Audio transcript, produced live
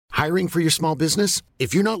Hiring for your small business?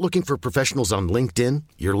 If you're not looking for professionals on LinkedIn,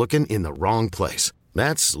 you're looking in the wrong place.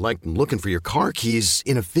 That's like looking for your car keys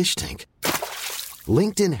in a fish tank.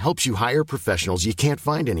 LinkedIn helps you hire professionals you can't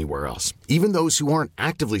find anywhere else, even those who aren't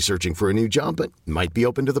actively searching for a new job but might be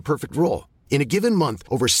open to the perfect role. In a given month,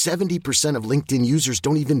 over 70% of LinkedIn users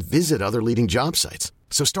don't even visit other leading job sites.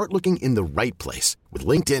 So start looking in the right place. With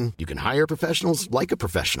LinkedIn, you can hire professionals like a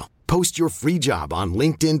professional. Post your free job on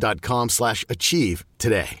linkedin.com/achieve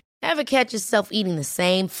today. Ever catch yourself eating the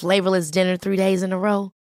same flavorless dinner 3 days in a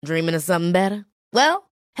row? Dreaming of something better?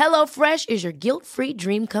 Well, HelloFresh is your guilt-free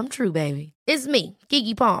dream come true, baby. It's me,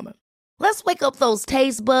 Keke Palmer. Let's wake up those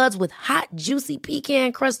taste buds with hot, juicy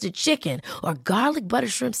pecan-crusted chicken or garlic butter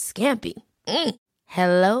shrimp scampi.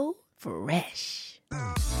 Hello Fresh.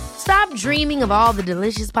 Stop dreaming of all the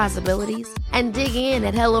delicious possibilities and dig in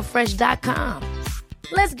at HelloFresh.com.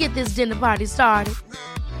 Let's get this dinner party started.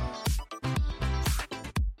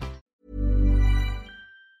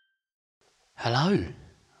 Hello,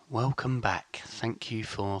 welcome back. Thank you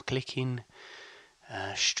for clicking,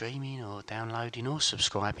 streaming or downloading or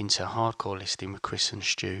subscribing to Hardcore Listing with Chris and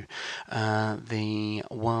Stu, the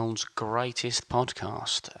world's greatest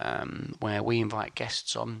podcast, where we invite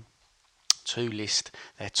guests on to list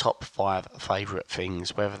their top 5 favourite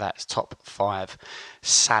things, whether that's top 5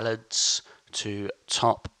 salads to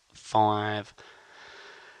top 5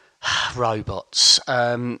 robots.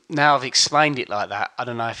 Now I've explained it like that, I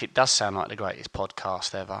don't know if it does sound like the greatest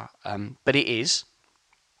podcast ever, but it is.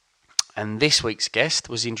 And this week's guest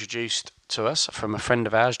was introduced to us from a friend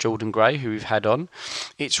of ours, Jordan Gray, who we've had on.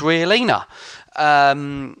 It's Ria Lina.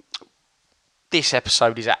 This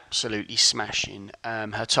episode is absolutely smashing.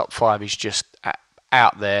 Her top 5 is just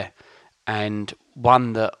out there, and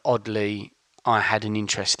one that oddly I had an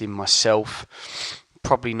interest in myself.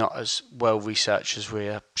 Probably not as well researched as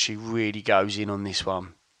Ria. She really goes in on this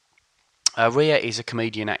one. Ria is a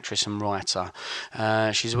comedian, actress and writer.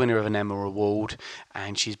 She's a winner of an Emma Award,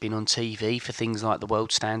 and she's been on TV for things like The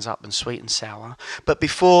World Stands Up and Sweet and Sour. But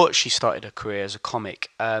before she started her career as a comic,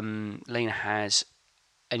 Lina has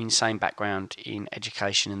an insane background in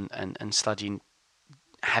education and studying,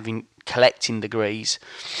 collecting degrees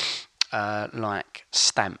like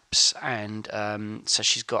stamps, and so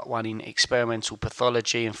she's got one in experimental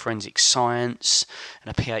pathology and forensic science,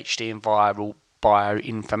 and a PhD in viral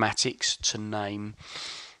bioinformatics, to name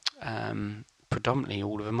predominantly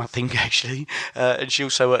all of them, I think, actually. And she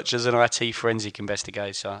also works as an IT forensic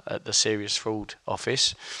investigator at the Serious Fraud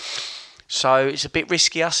Office. So it's a bit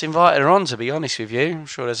risky us inviting her on, to be honest with you. I'm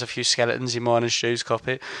sure there's a few skeletons in mine and Stu's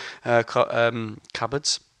cupboards.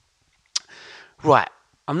 Right,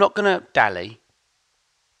 I'm not going to dally.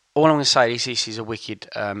 All I'm going to say is this is a wicked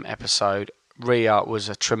episode. Ria was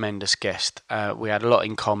a tremendous guest. We had a lot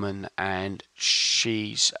in common, and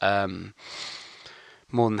she's more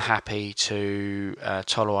than happy to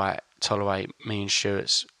tolerate me and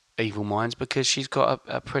Stuart's evil minds, because she's got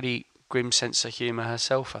a pretty grim sense of humour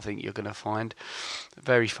herself. I think you're going to find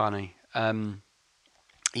very funny.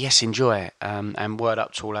 Yes, enjoy it, and word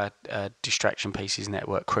up to all our Distraction Pieces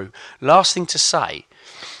Network crew. Last thing to say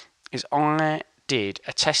is I did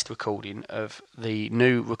a test recording of the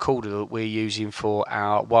new recorder that we're using for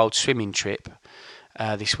our wild swimming trip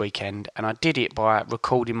this weekend, and I did it by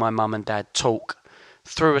recording my mum and dad talk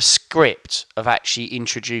through a script of actually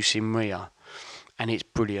introducing Ria, and it's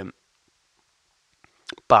brilliant.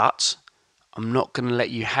 But I'm not going to let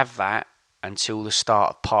you have that until the start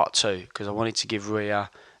of part 2, because I wanted to give Ria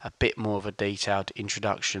a bit more of a detailed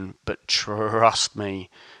introduction, but trust me,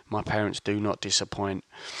 my parents do not disappoint.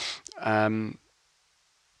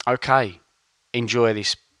 Okay, enjoy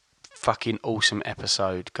this fucking awesome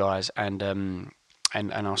episode, guys, and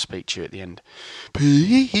I'll speak to you at the end.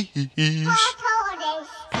 Peace.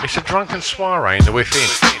 It's a drunken soiree in the within.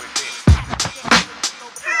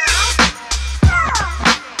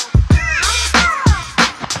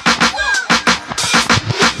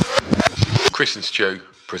 Chris and Stu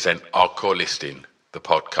present Hardcore Listing, the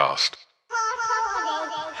podcast.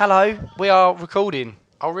 Hello, we are recording.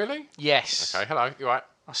 Oh, really? Yes. Okay, hello, you right?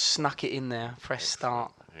 I snuck it in there. Press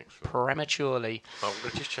start. Excellent. Prematurely. Oh,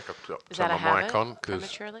 let's just check I've Is turned that a my habit? mic on.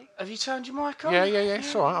 Prematurely? Have you turned your mic on? Yeah,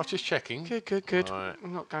 it's all right. I was just checking. Good. Right.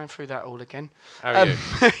 I'm not going through that all again. How are you?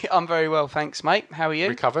 I'm very well, thanks, mate. How are you?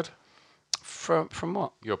 Recovered? From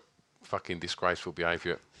what? Your fucking disgraceful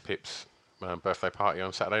behaviour at Pip's birthday party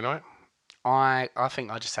on Saturday night? I think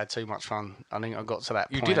I just had too much fun. I think I got to that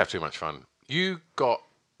point. You did have too much fun. You got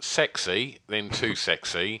sexy, then too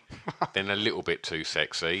sexy, then a little bit too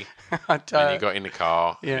sexy. Then you got in the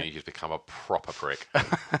car, and then you just become a proper prick.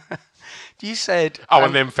 You said...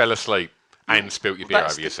 and then fell asleep. and spilt your beer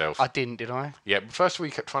over yourself. I didn't, did I? Yeah, but first of all,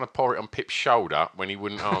 you kept trying to pour it on Pip's shoulder when he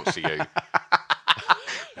wouldn't answer you.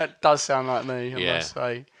 That does sound like me, I Yeah. must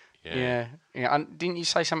say. Yeah. Yeah. And didn't you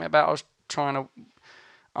say something about I was trying to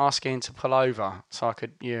ask him to pull over so I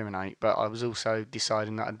could urinate, but I was also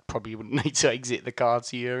deciding that I probably wouldn't need to exit the car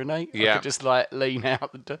to urinate. Yeah. I could just like lean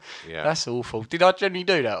out the door. Yeah. That's awful. Did I generally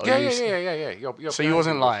do that? Or Yeah. So you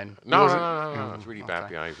wasn't lying? No, You no. It's really bad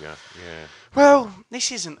behaviour. Yeah. Well,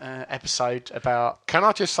 this isn't an episode about... Can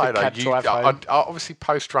I just say The though, cab drive home. obviously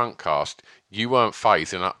post drunk cast, you weren't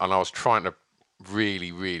phased, and I was trying to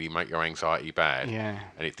really, really make your anxiety bad. Yeah.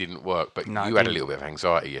 And it didn't work, but No, it you had a didn't. little bit of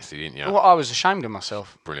anxiety yesterday, didn't you? Well, I was ashamed of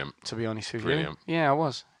myself, Brilliant. to be honest with Brilliant. you. Yeah, I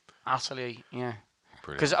was. Utterly, yeah.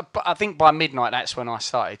 Brilliant. Because I think by midnight, that's when I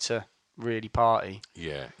started to really party.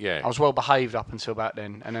 Yeah. I was well behaved up until about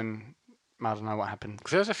then, and then I don't know what happened.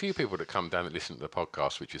 Because there's a few people that come down and listen to the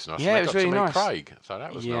podcast, which is nice. Yeah, And they it was got to really meet nice. Craig, so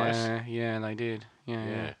that was nice. Yeah, they did.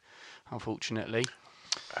 Yeah. Unfortunately.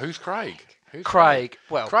 Who's Craig? Craig,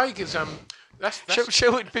 well... Craig is That's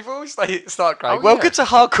Shall we, before we start, Craig, Oh, welcome yeah. to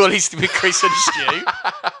Hardcore Listening with Chris and Stu,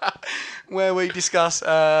 where we discuss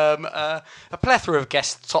a plethora of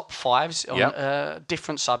guest top fives on Yep.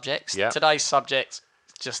 different subjects. Yep. Today's subject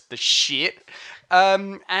is just the shit.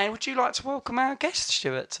 And would you like to welcome our guest,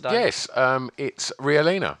 Stuart, today? Yes, it's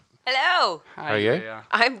Rialina. Hello. Hi, How are you? Rhea.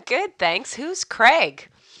 I'm good, thanks. Who's Craig?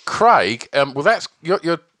 Craig, well, that's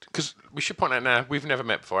you're because we should point out now we've never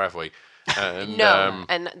met before, have we? And, No,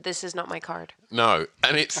 and this is not my card. no,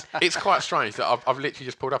 and it's quite strange that I've literally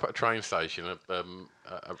just pulled up at a train station.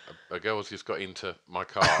 A girl's just got into my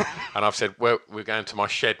car, and I've said, "Well, we're going to my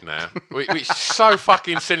shed now," which is so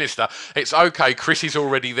fucking sinister. It's okay, Chris is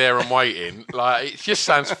already there and waiting. Like it just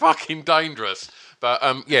sounds fucking dangerous.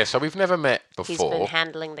 But yeah, so we've never met He's before. been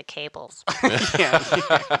handling the cables. yeah.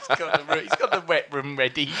 He's got the wet room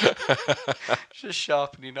ready. Just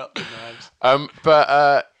sharpening up the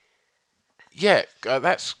knives. Yeah,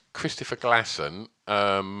 that's Christopher Glasson.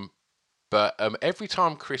 But every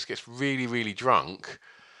time Chris gets really, really drunk,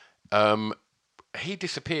 he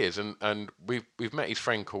disappears, and we've met his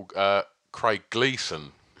friend called Craig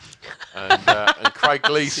Gleason, and Craig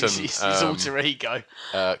Gleason, His alter ego.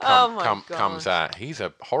 comes out. He's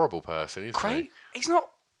a horrible person, isn't Craig, he's not...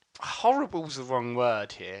 Horrible's the wrong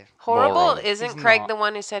word here. Horrible. Moron. Isn't He's Craig not. the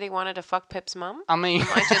one who said he wanted to fuck Pip's mum? I mean...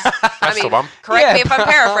 That's the one. Correct me if I'm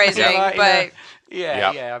paraphrasing, Yeah, but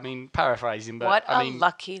yeah. I mean, paraphrasing, but what I a mean,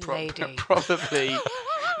 lucky lady.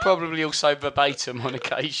 probably also verbatim on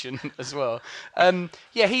occasion as well.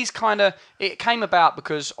 Yeah, he's kind of. It came about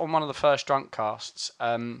because on one of the first drunk casts,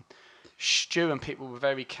 Stu and people were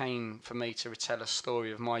very keen for me to retell a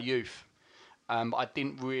story of my youth. But I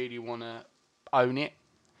didn't really want to own it.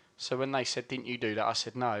 So when they said, "Didn't you do that?" I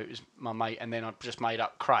said, "No, it was my mate." And then I just made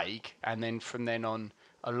up Craig. And then from then on,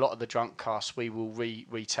 a lot of the drunk casts, we will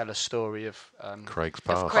retell a story of Craig's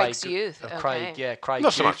past. Craig's youth, Of okay. Craig, yeah, Craig's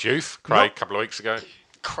Not so youth. much youth. Craig, a couple of weeks ago.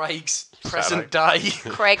 Craig's present day.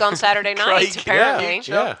 Craig on Saturday night, Craig, apparently.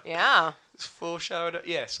 Yeah. It's Foreshadowed.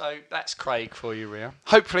 Yeah, so that's Craig for you, Rhea.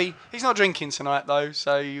 Hopefully, he's not drinking tonight though,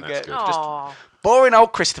 so you That's get good. just Aw. boring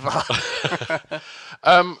old Christopher.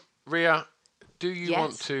 Ria, do you Yes.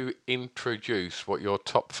 want to introduce what your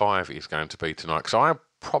top 5 is going to be tonight? Because I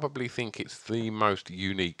probably think it's the most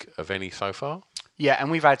unique of any so far. Yeah, and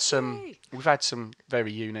we've had some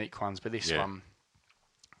very unique ones, but this Yeah. one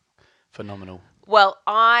phenomenal. Well,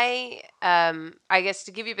 I guess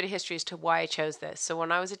to give you a bit of history as to why I chose this. So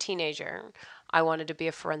when I was a teenager, I wanted to be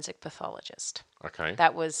a forensic pathologist. Okay.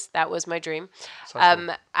 That was my dream. So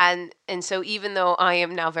cool. And so even though I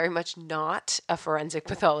am now very much not a forensic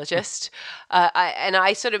pathologist,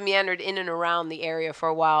 I sort of meandered in and around the area for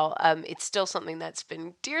a while, it's still something that's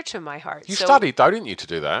been dear to my heart. You So studied though, didn't you, to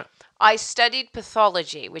do that? I studied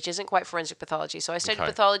pathology, which isn't quite forensic pathology. So I studied Okay.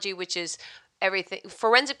 pathology, which is everything.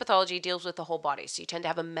 Forensic pathology deals with the whole body. So you tend to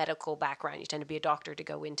have a medical background. You tend to be a doctor to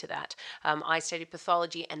go into that. I studied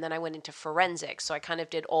pathology, and then I went into forensics. So I kind of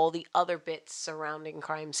did all the other bits surrounding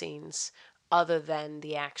crime scenes other than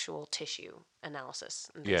the actual tissue analysis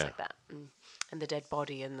and things Yeah. like that. And the dead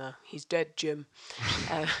body and the he's dead Jim.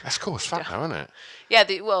 That's cool as fuck, though, isn't it? Yeah,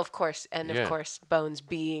 well, of course. And Yeah. of course, Bones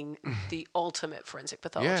being the ultimate forensic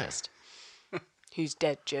pathologist. He's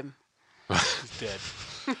dead, Jim. He's dead.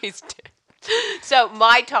 He's dead. So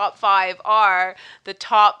my top 5 are the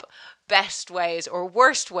top best ways or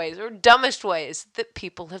worst ways or dumbest ways that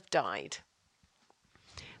people have died.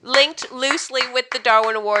 Linked loosely with the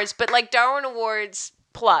Darwin Awards, but like Darwin Awards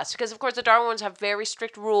plus, because of course the Darwin Awards have very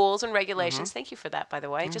strict rules and regulations. Thank you for that, by the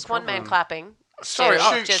way. Just one man clapping. Sorry,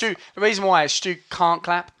 Stu, Stu, the reason why is Stu can't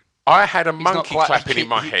clap. I had a not monkey quite clapping in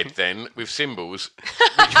my head then with cymbals,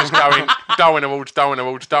 which was going Darwin Awards, Darwin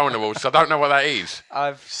Awards, Darwin Awards. So I don't know what that is.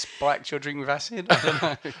 I've spiked your drink with acid. I don't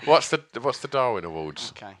know. What's the Darwin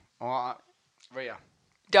Awards? Okay. All right. Rhea.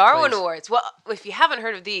 Darwin Please. Awards. Well, if you haven't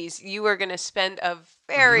heard of these, you are going to spend a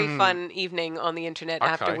very fun evening on the internet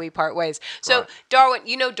after Okay. we part ways. So Right. Darwin,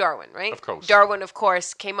 you know Darwin, right? Of course. Darwin, of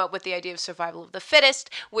course, came up with the idea of survival of the fittest,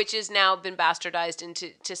 which has now been bastardized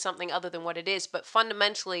into something other than what it is. But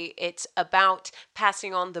fundamentally, it's about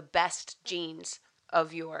passing on the best genes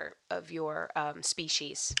of your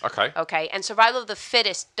species. Okay. Okay, and survival of the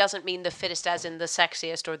fittest doesn't mean the fittest as in the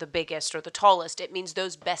sexiest or the biggest or the tallest. It means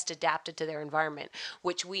those best adapted to their environment,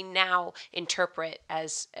 which we now interpret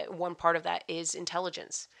as one part of that is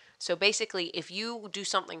intelligence. So basically, if you do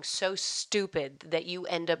something so stupid that you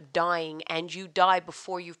end up dying and you die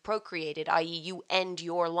before you've procreated, i.e. you end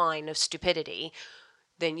your line of stupidity,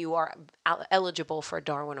 then you are eligible for a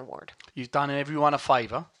Darwin Award. You've done everyone a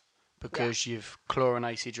favour because you've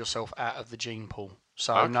chlorinated yourself out of the gene pool.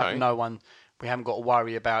 So Okay. no one, we haven't got to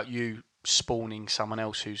worry about you spawning someone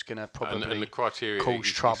else who's going to probably And the criteria cause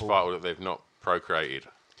is trouble. vital that they've not procreated.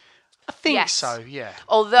 I think Yes. so, yeah.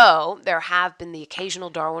 Although there have been the occasional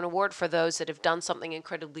Darwin Award for those that have done something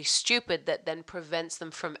incredibly stupid that then prevents them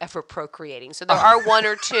from ever procreating. So there are one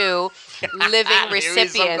or two living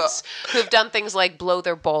recipients who've done things like blow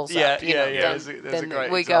their balls Yeah, up. You yeah, know, yeah. then- There's a then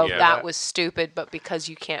great we go, example of that that. was stupid, but because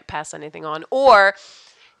you can't pass anything on. Or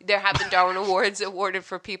there have been Darwin Awards awarded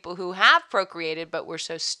for people who have procreated but were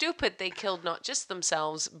so stupid they killed not just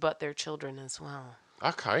themselves but their children as well.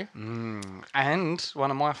 Okay. And one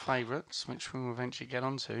of my favourites, which we will eventually get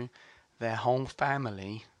onto, their whole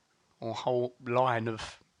family or whole line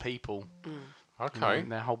of people, Okay.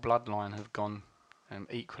 their whole bloodline have gone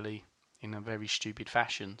equally in a very stupid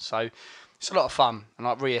fashion. So it's a lot of fun. And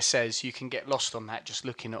like Rhea says, you can get lost on that just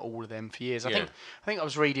looking at all of them for years. I Yeah. think I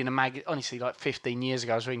was reading a honestly, like 15 years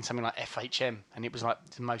ago, I was reading something like FHM, and it was like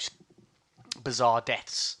the most bizarre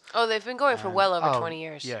deaths. Oh, they've been going for well over 20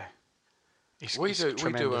 years. Yeah. It's We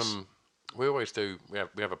tremendous. always do. We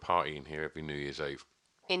have a party in here every New Year's Eve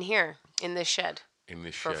In here, in this shed, in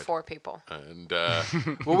this for shed. 4 people. And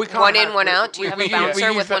well, we can't One in, have- one out? Do you have a bouncer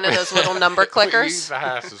use with the- one of those little number We use clickers? the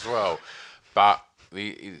house as well, but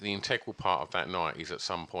the integral part of that night is at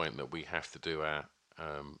some point that we have to do our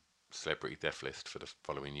celebrity death list for the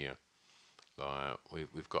following year. Like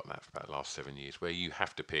we've got that for about the last 7 years, where you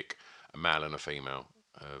have to pick a male and a female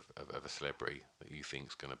of a celebrity that you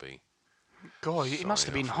think's going to be. God, it must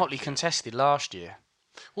have Signing been off hotly next year. contested last year.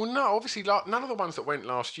 Well, no, obviously, none of the ones that went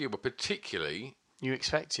last year were particularly. You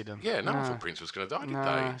expected them. Yeah, no one thought Prince was going to die, did No,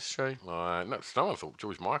 they? it's true. Like, no one thought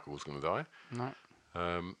George Michael was going to die.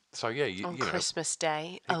 No. So yeah, you On know, Christmas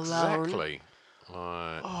Day, alone. exactly.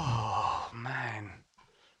 Like, Oh, man.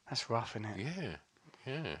 That's rough, isn't it?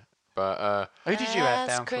 yeah. But Who did you have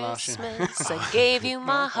Last down for last year? Christmas, I gave you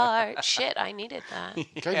my heart. Shit, I needed that.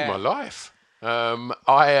 gave you my life.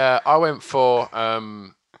 I went for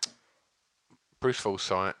Bruce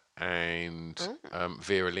Forsyth and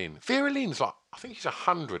Vera Lynn. Vera Lynn's like, I think she's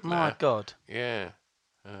 100 now. My God. Yeah,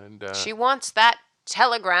 and She wants that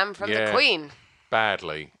telegram from the yeah. Queen.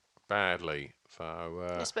 badly. So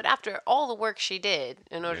Yes, but after all the work she did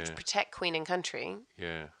in order to Yeah. protect Queen and country,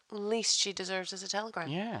 yeah, least she deserves is a telegram.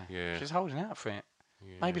 Yeah. Yeah. She's holding out for it.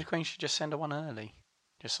 Maybe the Queen should just send her one early.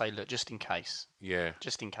 Just say, look, just in case. yeah.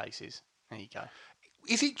 Just in cases. There you go.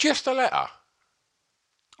 Is it just a letter?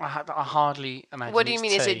 I hardly imagine. What do you it's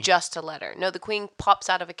mean? Is tea. it just a letter? No, the Queen pops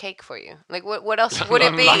out of a cake for you. Like, what else would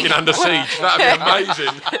it be? Fucking Under Siege. That'd be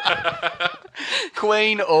amazing.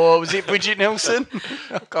 Queen or was it Bridget Nielsen?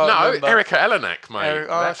 I can't No, remember. Erica Eleniak, mate.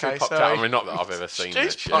 Oh, That's who okay, popped sorry. out. I mean, not that I've ever seen that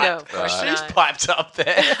She's shit. No, of piped, course she's not. piped up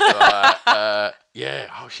there. Yeah.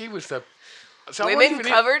 Oh, she was the. So Women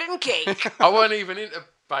covered in cake. I wasn't even into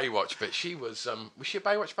Baywatch, but she was. Was she a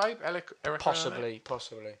Baywatch babe? Erica Eleniak?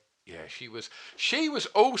 Possibly. Yeah, she was. She was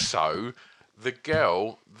also the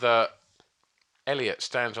girl that Elliot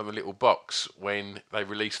stands on the little box when they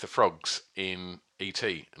release the frogs in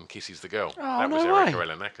E.T. and kisses the girl. Oh, that was no Erica way.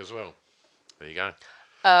 Eleniak as well. There you go.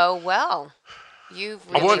 Oh, well. You've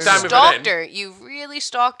I really wasn't down with her stalked then. her. You've really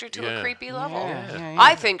stalked her to Yeah. a creepy level. Yeah.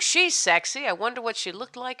 I think she's sexy. I wonder what she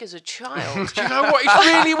looked like as a child. Do you know what? It's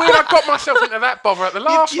really weird. I got myself into that bother at the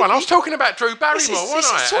last one. I was talking about Drew Barrymore,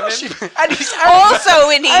 wasn't I? And it's Also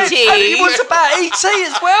in E.T. And it was about E.T.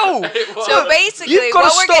 as well. So basically, You've gotta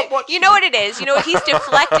what we're stop getting, watching- you know what it is? You know what? He's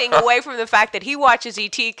deflecting away from the fact that he watches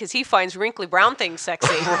E.T. because he finds wrinkly brown things sexy.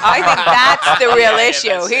 I think that's the real issue.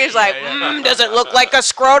 that's it. He's like, does it look like a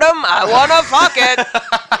scrotum? I want to fuck it.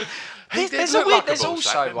 There's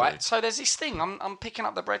also right. So there's this thing. I'm picking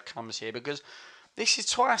up the breadcrumbs here because this is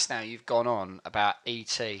twice now you've gone on about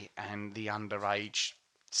E.T. and the underage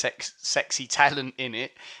sexy talent in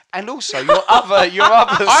it, and also your other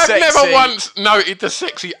I've sexy... never once noted the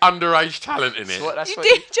sexy underage talent in it. You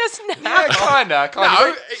did just now. Yeah, kind of.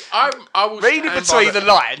 No, I will read it between the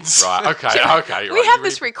lines. Right, okay. We have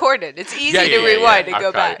this recorded. It's easy to rewind and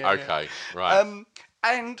go back. Okay, right.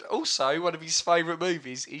 And also, one of his favourite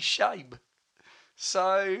movies is Shame.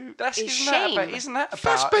 So isn't that about?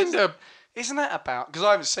 Fassbender. Isn't that about? Because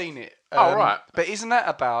I haven't seen it. Right. But isn't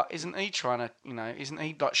he trying to? Isn't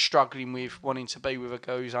he like struggling with wanting to be with a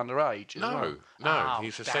girl who's underage? No,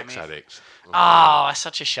 he's a sex addict. Oh, that's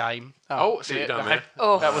such a shame. Oh, see what you've done there.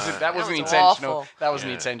 Oh, that wasn't intentional. awful. That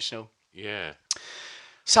wasn't intentional. Yeah.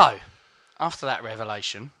 So, after that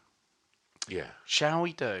revelation, shall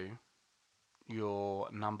we do your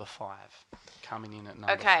number 5? Coming in at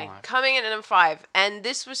number 5. Okay, coming in at number 5. And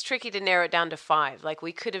this was tricky to narrow it down to 5. Like,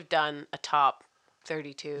 we could have done a top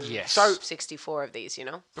 32, yes. So 64 of these,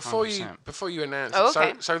 Before you announce Oh, it,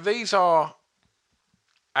 okay. so these are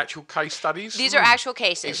actual case studies? These are actual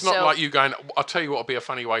cases. It's not like you going, I'll tell you what would be a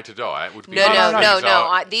funny way to die. It would be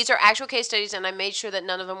No. These are actual case studies, and I made sure that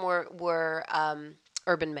none of them were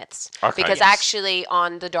urban myths. Okay. Because actually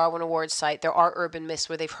on the Darwin Awards site, there are urban myths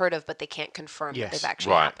where they've heard of, but they can't confirm that they've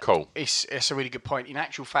actually happened. Cool. It's a really good point. In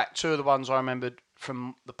actual fact, 2 of the ones I remembered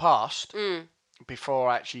from the past, before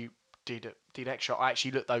I actually did extra, I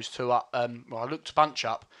actually looked those 2 up. I looked a bunch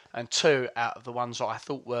up, and 2 out of the ones that I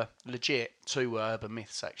thought were legit, 2 were urban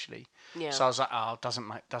myths actually. Yeah. So I was like,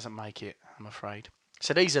 doesn't make it, I'm afraid.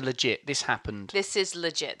 So these are legit. This happened. This is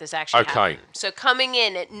legit. This actually happened. So coming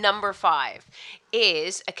in at number 5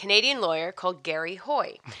 is a Canadian lawyer called Gary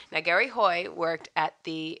Hoy. Now, Gary Hoy worked at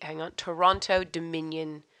the, Toronto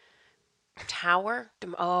Dominion Tower.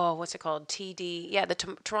 What's it called? TD. Yeah,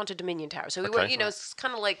 the Toronto Dominion Tower. So we were, it's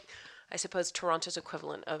kind of like, I suppose, Toronto's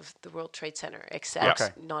equivalent of the World Trade Center,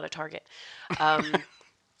 except not a Target.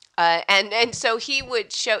 And so he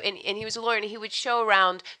would show, and he was a lawyer, and he would show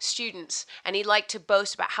around students, and he liked to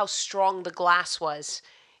boast about how strong the glass was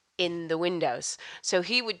in the windows. So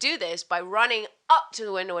he would do this by running up to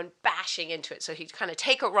the window and bashing into it. So he'd kind of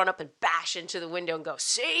take a run up and bash into the window and go,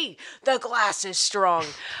 "See, the glass is strong."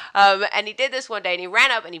 And he did this one day, and he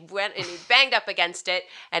ran up and he banged up against it,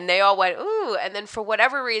 and they all went, "Ooh." And then for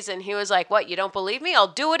whatever reason, he was like, "What, you don't believe me? I'll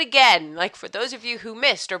do it again." Like, for those of you who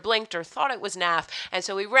missed or blinked or thought it was naff. And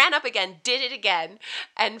so he ran up again, did it again,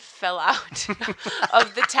 and fell out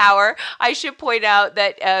of the tower. I should point out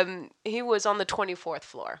that he was on the 24th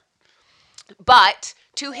floor. But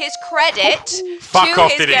to his credit, fuck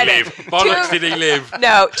off, did he live? Bollocks, did he live?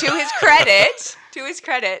 No, to his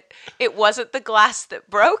credit, it wasn't the glass that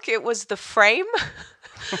broke, it was the frame.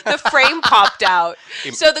 The frame popped out.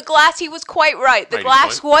 So the glass, he was quite right. The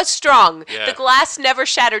glass was strong. Yeah. The glass never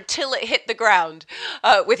shattered till it hit the ground,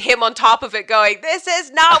 with him on top of it going, "This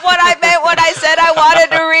is not what I meant when I said I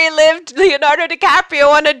wanted to relive Leonardo DiCaprio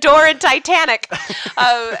on a door in Titanic."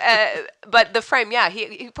 But the frame,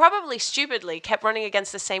 he probably stupidly kept running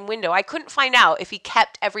against the same window. I couldn't find out if he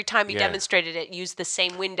kept, every time he demonstrated it, used the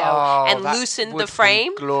same window and loosened the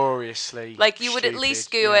frame. Gloriously. Like, you would at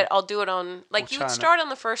least do it. I'll do it on, like, you would start on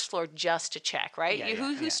the first floor just to check, right?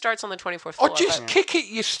 Who starts on the 24th floor? Or just kick it,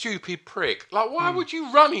 you stupid prick. Like, why would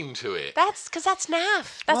you run into it? That's because that's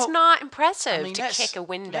naff. That's not impressive to kick a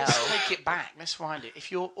window. Let's take it back. Let's find it.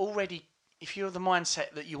 If you're the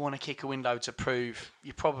mindset that you want to kick a window to prove,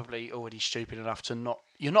 you're probably already stupid enough to not.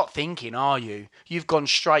 You're not thinking, are you? You've gone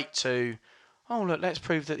straight to, oh look, let's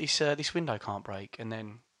prove that this window can't break, and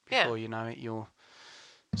then before you know it, you're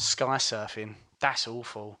sky surfing. That's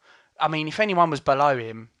awful. I mean, if anyone was below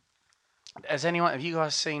him, have you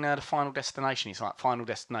guys seen the Final Destination? It's like Final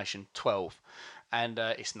Destination 12, and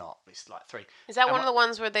it's not. It's like 3. Is that one of the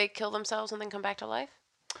ones where they kill themselves and then come back to life?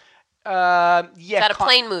 Yeah. Is that a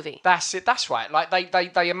plane movie? That's it. That's right. Like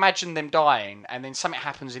they imagine them dying, and then something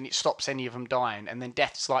happens and it stops any of them dying, and then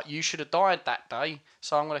death's like, "You should have died that day,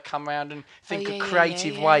 so I'm going to come around and think of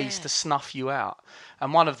creative ways to snuff you out."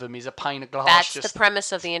 And one of them is a pane of glass. That's the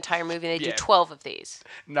premise of the entire movie. They do 12 of these.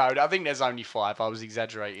 No, I think there's only 5. I was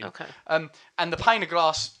exaggerating. Okay. And the pane of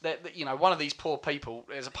glass, one of these poor people,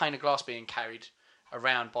 there's a pane of glass being carried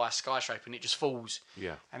around by a skyscraper, and it just falls.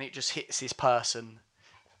 Yeah. And it just hits this person,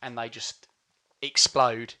 and they just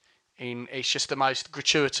explode. It's just the most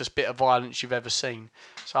gratuitous bit of violence you've ever seen.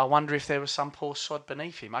 So I wonder if there was some poor sod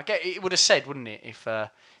beneath him. I get it would have said, wouldn't it, if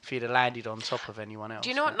he'd have landed on top of anyone else. Do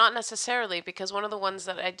you know what? Not necessarily, because one of the ones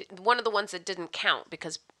that didn't count,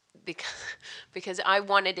 because because I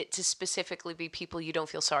wanted it to specifically be people you don't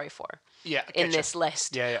feel sorry for. Yeah, In getcha. this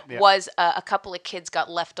list, Yeah. was a couple of kids got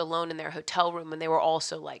left alone in their hotel room, and they were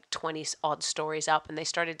also like 20 odd stories up, and they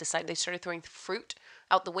started throwing fruit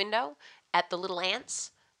out the window at the little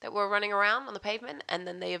ants that were running around on the pavement, and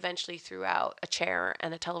then they eventually threw out a chair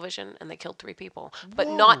and a television, and they killed 3 people. But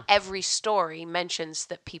not every story mentions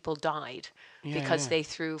that people died because they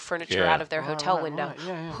threw furniture out of their hotel window. Right.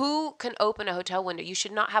 Yeah. Who can open a hotel window? You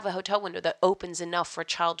should not have a hotel window that opens enough for a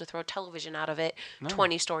child to throw a television out of it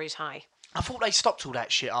 20 stories high. I thought they stopped all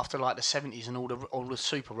that shit after like the 70s and all the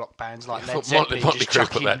super rock bands like Led Motley Zeppelin Crue just put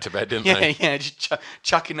chucking that to bed, didn't they? Yeah, just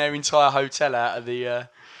chucking their entire hotel out of the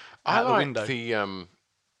out the window.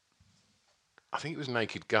 I think it was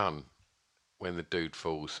Naked Gun when the dude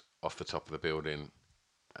falls off the top of the building,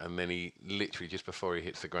 and then he literally, just before he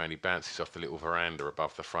hits the ground, he bounces off the little veranda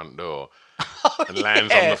above the front door and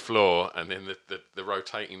lands on the floor, and then the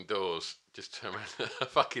rotating doors just turn around. A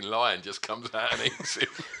fucking lion just comes out and eats him.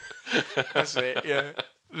 That's it. Yeah.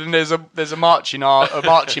 Then there's a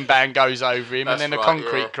marching band goes over him, That's and then right, a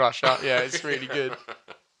concrete yeah. crusher. Yeah, it's really good.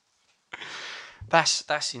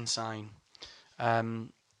 That's insane.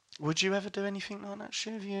 Would you ever do anything like that,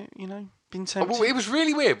 Shiv? You been tempted? Well, it was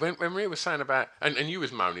really weird when Maria was saying about, and you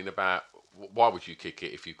was moaning about why would you kick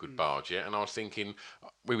it if you could barge it, and I was thinking,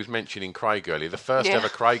 we was mentioning Craig earlier. The first ever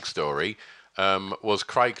Craig story was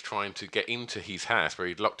Craig trying to get into his house where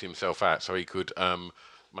he'd locked himself out so he could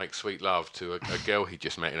make sweet love to a girl he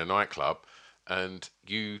just met in a nightclub, and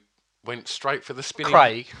you went straight for the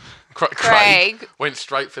spinning. Craig went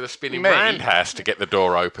straight for the spinning roundhouse to get the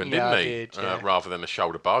door open, didn't he? Did, yeah. Rather than a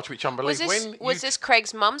shoulder barge, which unbelievable. Was this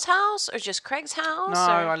Craig's mum's house or just Craig's house?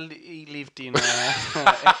 No, he lived in.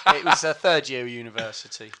 It was a third year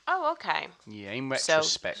university. Oh, okay. Yeah, in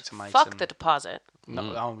retrospect, mate. Fuck the deposit.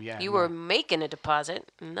 No, oh yeah. You were making a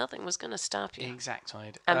deposit. Nothing was going to stop you.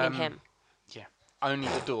 Exactly. I mean him. Yeah, only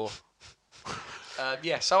the door.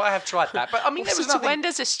 So I have tried that, but I mean, there was nothing. When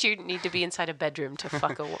does a student need to be inside a bedroom to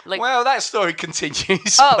fuck a like? Well, that story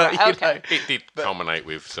continues. Oh, but, okay. It did culminate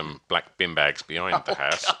with some black bin bags behind the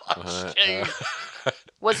house.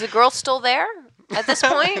 Was the girl still there at this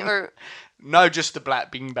point, or No, just the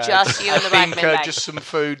black bin bag. Just you and the black bin bag. Just some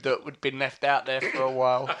food that had been left out there for a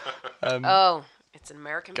while. oh, it's an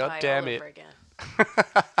American God Pie damn all it. over again.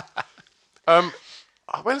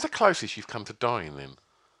 When's the closest you've come to dying then?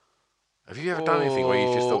 Have you ever done anything where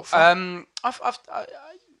you just thought, fuck?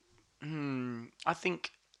 I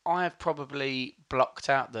think I have probably blocked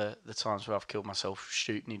out the times where I've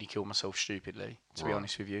nearly killed myself stupidly, to be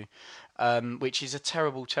honest with you, which is a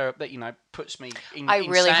terrible, that puts me in. I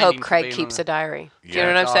really hope Craig keeps a diary. Do you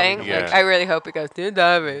know what I'm saying? yeah. Like, I really hope it goes, dear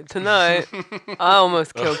diary, tonight I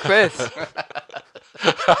almost killed Chris.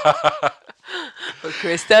 But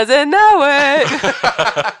Chris doesn't know it.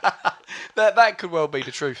 That could well be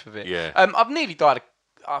the truth of it. Yeah. I've nearly died,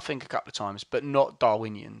 I think, a couple of times, but not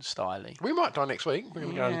Darwinian style. We might die next week. We're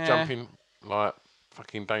going to go and jump in like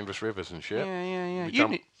fucking dangerous rivers and shit. Yeah.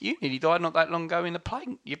 We You nearly died not that long ago in a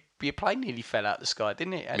plane. Your plane nearly fell out the sky,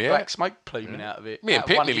 didn't it? Had black smoke pluming out of it. Me and out of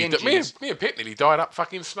Pip one of the engines. nearly died up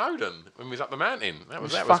fucking Snowdon when we was up the mountain. That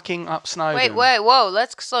was fucking up Snowdon. Wait, whoa,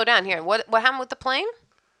 let's slow down here. What happened with the plane?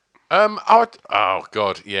 Oh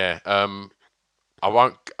God, yeah. I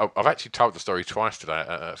won't. I've actually told the story twice today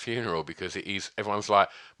at a funeral because it is. Everyone's like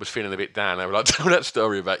was feeling a bit down. They were like, "Tell that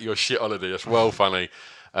story about your shit holiday. That's well funny."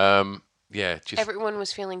 Yeah, just Everyone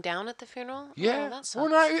was feeling down at the funeral. yeah. Oh, that sucks. Well,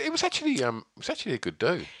 no, it was actually a good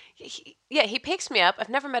do. He picks me up. I've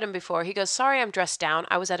never met him before. He goes, "Sorry, I'm dressed down.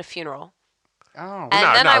 I was at a funeral." Oh, And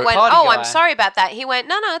No, then no, I went, party "Oh, guy. I'm sorry about that." He went,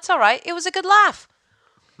 "No, it's all right. It was a good laugh."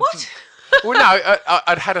 What? Well, no,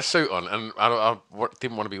 I'd had a suit on, and I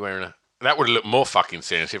didn't want to be wearing a. That would have looked more fucking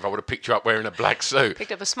serious if I would have picked you up wearing a black suit.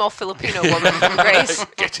 Picked up a small Filipino woman from Grace.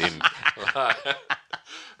 Get in.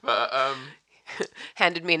 But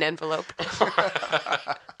Handed me an envelope.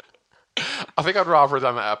 I think I'd rather have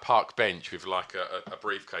done that at a park bench with like a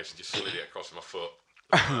briefcase and just slid it across my foot.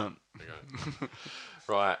 There you go.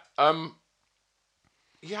 Right.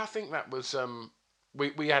 Yeah, I think that was.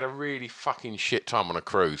 We had a really fucking shit time on a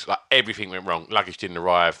cruise. Like everything went wrong. Luggage didn't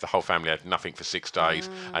arrive. The whole family had nothing for 6 days,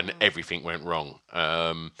 and everything went wrong.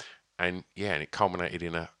 And it culminated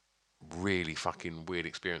in a really fucking weird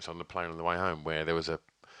experience on the plane on the way home, where there was a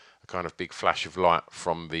kind of big flash of light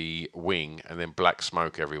from the wing, and then black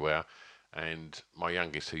smoke everywhere. And my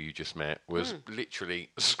youngest, who you just met, was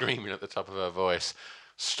literally screaming at the top of her voice,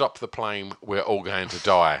 "Stop the plane! We're all going to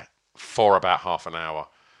die!" for about half an hour.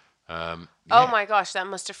 Oh my gosh, that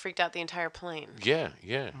must have freaked out the entire plane. Yeah.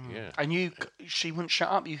 And she wouldn't shut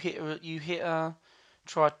up. You hit her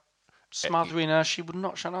tried smothering her, she would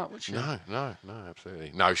not shut up, would she? No,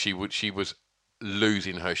 absolutely. No, she was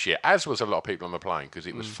losing her shit, as was a lot of people on the plane, because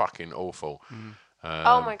it was fucking awful.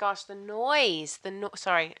 Oh my gosh, the noise!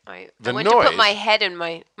 Sorry, I The went to put noise? my head in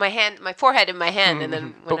my forehead in my hand, and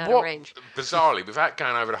then went out of range. Bizarrely, without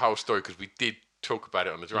going over the whole story, because we did talk about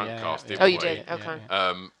it on the Drunkcast, didn't Oh, we? you did? Okay.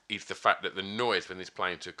 Is the fact that the noise when this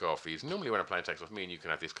plane took off is normally when a plane takes off, me and you can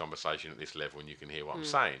have this conversation at this level and you can hear what I'm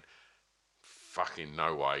saying. Fucking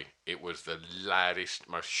no way. It was the loudest,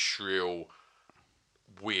 most shrill,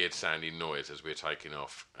 weird sounding noise as we're taking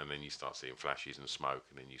off, and then you start seeing flashes and smoke,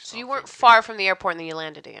 and then you start So you weren't thinking- far from the airport, and then you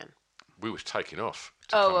landed again. We was taking off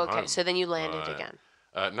to Oh, come okay. home. So then you landed again.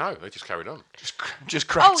 No, they just carried on. Just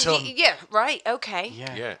cracked on. Yeah, right. Okay.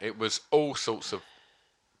 Yeah, it was all sorts of...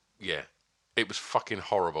 Yeah, it was fucking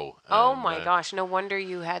horrible. Oh And, my gosh! No wonder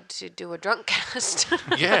you had to do a drunk cast.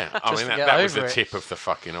 Yeah, I Just mean, to get that was over the it. tip of the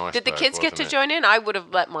fucking iceberg. Did the kids get to wasn't it? join in? I would have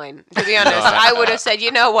let mine. To be honest, I would have said,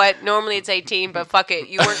 you know what? Normally it's 18, but fuck it,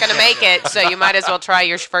 you weren't gonna make it, so you might as well try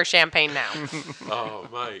your first champagne now. Oh,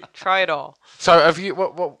 mate. Try it all. So have you?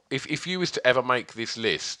 What? If you was to ever make this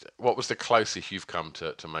list, what was the closest you've come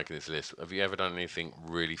to making this list? Have you ever done anything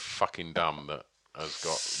really fucking dumb that has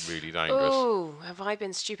got really dangerous? Ooh, have I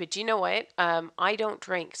been stupid? Do you know what? I don't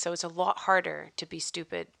drink, so it's a lot harder to be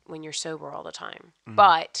stupid when you're sober all the time.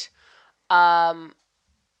 But, I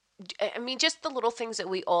mean, just the little things that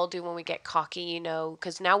we all do when we get cocky, you know,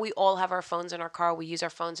 because now we all have our phones in our car. We use our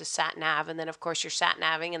phones as sat nav, and then of course you're sat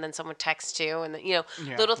naving, and then someone texts you, and then, you know,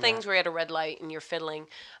 little things where you're at a red light and you're fiddling.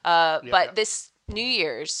 But this New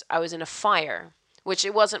Year's, I was in a fire, which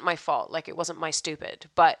it wasn't my fault. Like, it wasn't my stupid,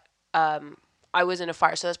 but I was in a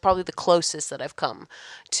fire, so that's probably the closest that I've come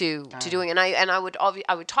to doing. And I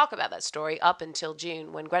would talk about that story up until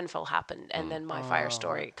June when Grenfell happened, and then my fire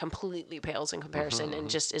story completely pales in comparison and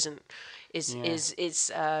just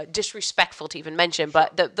is disrespectful to even mention.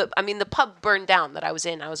 But the pub burned down that I was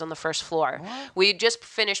in. I was on the first floor. We had just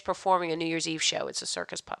finished performing a New Year's Eve show. It's a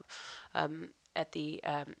circus pub. At the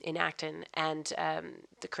in Acton, and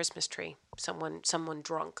the Christmas tree. Someone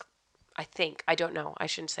drunk. I don't know. I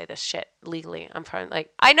shouldn't say this shit legally. I'm probably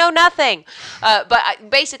like, I know nothing. But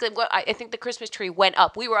basically, I think the Christmas tree went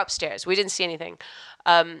up. We were upstairs. We didn't see anything.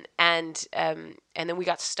 And then we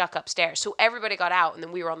got stuck upstairs. So everybody got out, and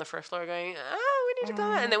then we were on the first floor going, oh, we need to go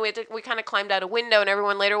out. And then we kind of climbed out a window, and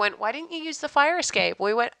everyone later went, why didn't you use the fire escape?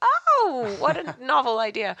 We went, oh, what a novel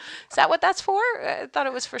idea. Is that what that's for? I thought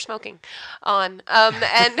it was for smoking on.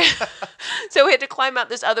 And so we had to climb out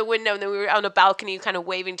this other window, and then we were on a balcony kind of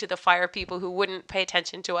waving to the fire people who wouldn't pay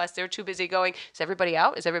attention to us. They were too busy going, is everybody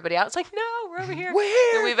out? Is everybody out? It's like, no, we're over here. And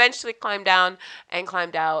we eventually climbed down and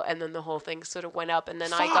climbed out, and then the whole thing sort of went up, and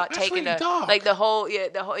then I got taken really to dark. like the whole,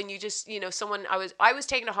 and you just, you know, I was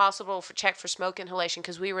taken to hospital for check for smoke inhalation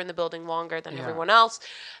because we were in the building longer than everyone else.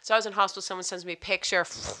 So I was in hospital. Someone sends me a picture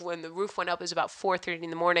when the roof went up. It was about 4:30 in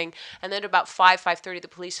the morning, and then about 5:30, the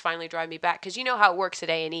police finally drive me back because you know how it works at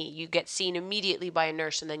A&E. You get seen immediately by a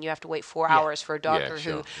nurse, and then you have to wait 4 hours for a doctor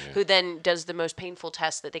who then does the most painful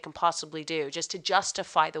test that they can possibly do just to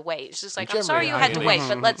justify the wait. It's just like, I'm sorry you had to wait,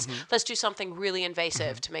 but let's do something really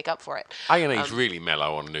invasive to make up for it. A&E's really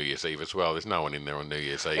mellow on New Year's Eve as well. There's no one in there on New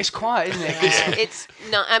Year's Eve. It's quiet, isn't it? It's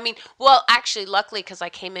no, I mean, well, actually, luckily, because I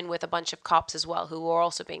came in with a bunch of cops as well who were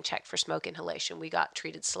also being checked for smoke inhalation, we got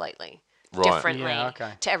treated slightly differently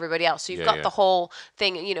to everybody else. So you've got the whole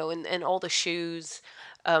thing, you know, and all the shoes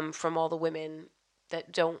from all the women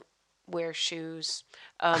that don't wear shoes.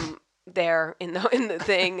 There in the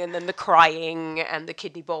thing, and then the crying and the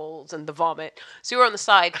kidney bowls and the vomit. So we were on the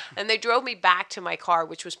side, and they drove me back to my car,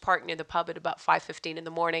 which was parked near the pub at about 5:15 in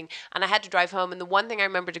the morning, and I had to drive home. And the one thing I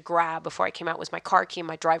remember to grab before I came out was my car key and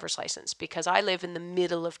my driver's license, because I live in the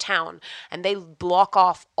middle of town, and they block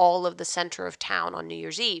off all of the center of town on New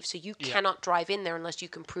Year's Eve, so you cannot drive in there unless you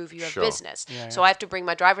can prove you have business. So I have to bring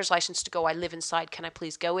my driver's license to go, I live inside, can I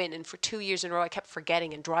please go in? And for 2 years in a row, I kept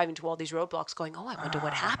forgetting and driving to all these roadblocks going, oh, I wonder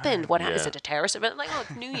what happened. Is it a terrorist event? Like, oh,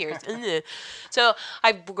 it's New Year's. So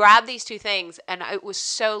I grabbed these two things, and it was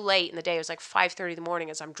so late in the day. It was like 5:30 in the morning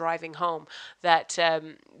as I'm driving home that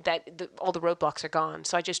all the roadblocks are gone.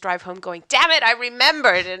 So I just drive home going, damn it, I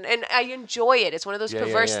remembered. And I enjoy it. It's one of those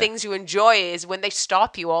perverse things you enjoy is when they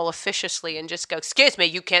stop you all officiously and just go, excuse me,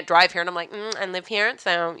 you can't drive here. And I'm like, I live here,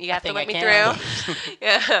 so you have to let me through.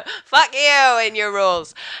 Yeah, fuck you and your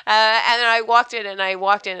rules. And then I walked in,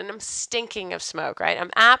 and I'm stinking of smoke, right?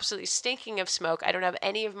 I'm absolutely stinking of smoke. I don't have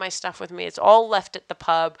any of my stuff with me. It's all left at the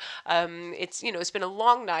pub. It's been a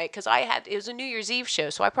long night because it was a New Year's Eve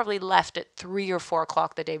show, so I probably left at 3 or 4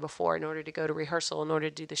 o'clock the day before in order to go to rehearsal, in order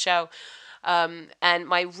to do the show. And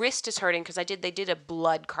my wrist is hurting because they did a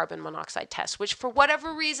blood carbon monoxide test, which for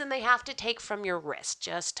whatever reason they have to take from your wrist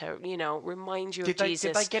just to, remind you of Jesus.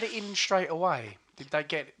 Did they get it in straight away? Did they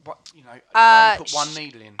get did they put one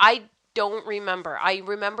needle in? I don't remember. I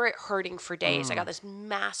remember it hurting for days. I got this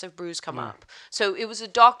massive bruise come up. So it was a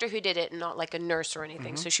doctor who did it and not like a nurse or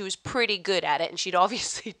anything. So she was pretty good at it, and she'd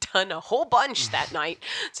obviously done a whole bunch that night.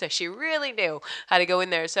 So she really knew how to go in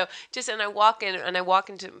there. So and I walk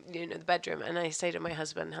into the bedroom, and I say to my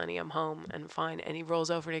husband, "Honey, I'm home and fine." And he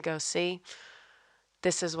rolls over and he goes, "See,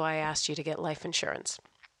 this is why I asked you to get life insurance."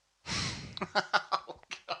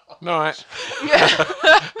 Night.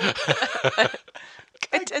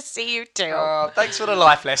 Good to see you too. Oh, thanks for the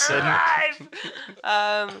life lesson.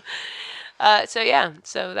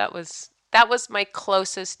 So that was my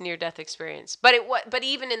closest near-death experience. But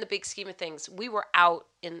even in the big scheme of things, we were out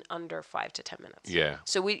in under 5 to 10 minutes. Yeah.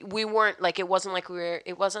 So we weren't like, it wasn't like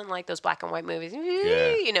those black and white movies.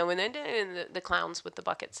 Yeah. And then the clowns with the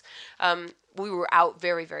buckets. We were out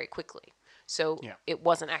very, very quickly. So it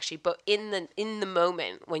wasn't actually, but in the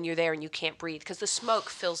moment when you're there and you can't breathe, because the smoke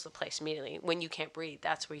fills the place immediately. When you can't breathe,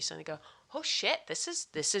 that's where you suddenly go, oh shit, this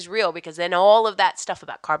is real. Because then all of that stuff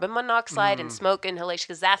about carbon monoxide and smoke inhalation,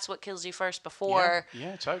 because that's what kills you first before.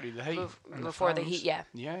 Yeah, totally. The heat. Before the heat, yeah.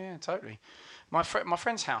 Yeah, totally. My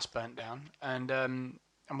friend's house burnt down, and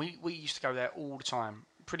we used to go there all the time.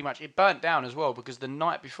 Pretty much, it burnt down as well because the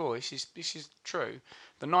night before, this is true.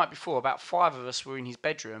 The night before, about 5 of us were in his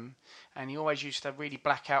bedroom, and he always used to really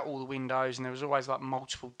black out all the windows, and there was always like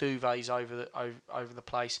multiple duvets over the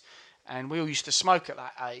place, and we all used to smoke at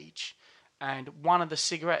that age. And one of the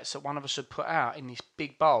cigarettes that one of us had put out in this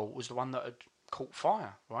big bowl was the one that had caught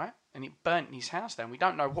fire, right? And it burnt his house down. We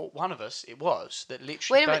don't know what one of us it was that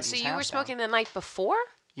literally. Wait a minute, burnt so his you were house smoking down. the night before?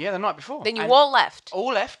 Yeah, the night before. Then you all left.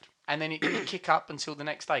 All left. And then it didn't kick up until the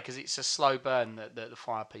next day because it's a slow burn that the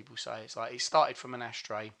fire people say. It's like it started from an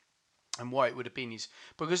ashtray, and what it would have been is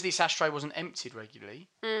because this ashtray wasn't emptied regularly,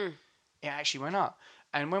 it actually went up.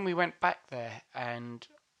 And when we went back there and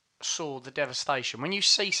saw the devastation, when you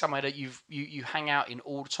see somewhere that you hang out in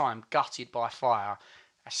all the time, gutted by fire,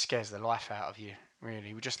 that scares the life out of you.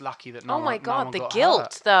 Really, we're just lucky that no one. Oh my God, no the one got guilt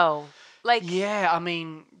hurt. though. Like Yeah, I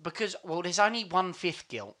mean, because there's only 1/5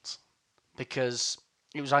 guilt because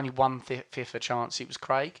it was only 1/5 a chance it was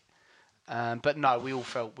Craig. But no, we all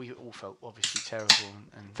felt obviously terrible.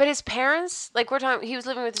 And But his parents, like we're talking, he was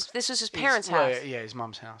living with this was his parents' house. Yeah, his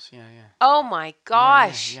mum's house. Yeah. Oh my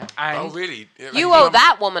gosh. Yeah. And, Oh, really? You owe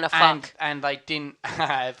that woman a fuck. and they didn't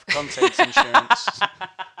have contents insurance.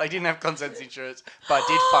 They didn't have contents insurance, but I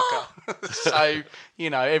did fuck her. So,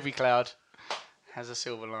 every cloud has a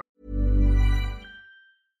silver lining.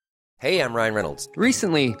 Hey, I'm Ryan Reynolds.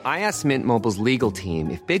 Recently, I asked Mint Mobile's legal team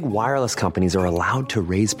if big wireless companies are allowed to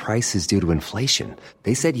raise prices due to inflation.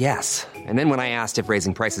 They said yes. And then when I asked if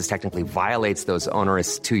raising prices technically violates those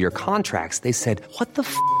onerous 2-year contracts, they said, "What the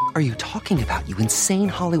f*** are you talking about, you insane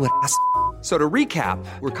Hollywood ass?" So to recap,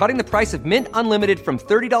 we're cutting the price of Mint Unlimited from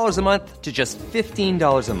 $30 a month to just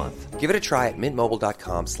 $15 a month. Give it a try at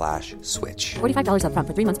mintmobile.com/switch. $45 up front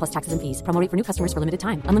for 3 months plus taxes and fees. Promo rate for new customers for limited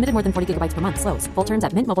time. Unlimited more than 40 gigabytes per month. Slows full terms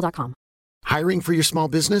at mintmobile.com. Hiring for your small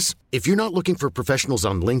business? If you're not looking for professionals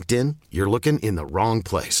on LinkedIn, you're looking in the wrong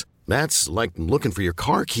place. That's like looking for your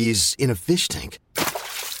car keys in a fish tank.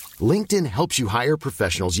 LinkedIn helps you hire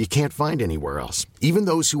professionals you can't find anywhere else, even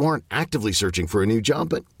those who aren't actively searching for a new job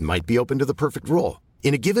but might be open to the perfect role.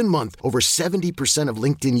 In a given month, over 70% of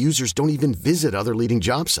LinkedIn users don't even visit other leading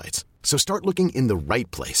job sites. So start looking in the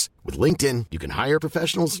right place. With LinkedIn, you can hire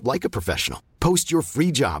professionals like a professional. Post your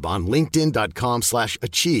free job on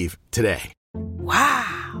linkedin.com/achieve today.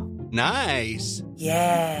 Wow. Nice.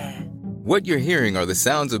 Yeah. What you're hearing are the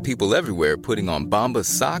sounds of people everywhere putting on Bombas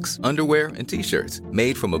socks, underwear, and T-shirts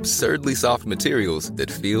made from absurdly soft materials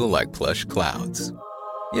that feel like plush clouds.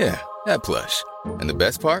 Yeah, that plush. And the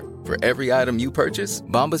best part? For every item you purchase,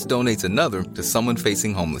 Bombas donates another to someone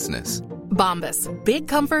facing homelessness. Bombas. Big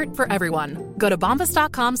comfort for everyone. Go to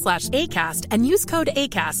bombas.com/ACAST and use code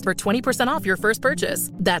ACAST for 20% off your first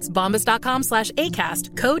purchase. That's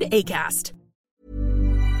bombas.com/ACAST. Code ACAST.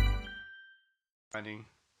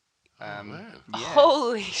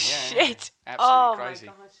 Holy shit. Absolutely crazy.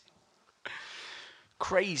 My gosh.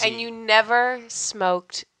 Crazy. And you never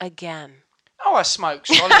smoked again. Oh, I smoked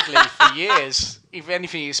solidly for years. If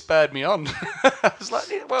anything, it spurred me on. I was like,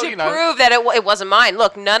 well, to prove that it wasn't mine.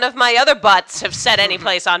 Look, none of my other butts have set any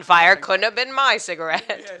place on fire. Couldn't have been my cigarette.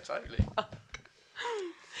 Yeah, totally.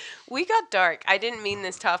 We got dark. I didn't mean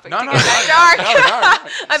this topic No, to no, get no, that dark.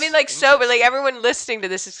 no. I mean, like, sober. Like, everyone listening to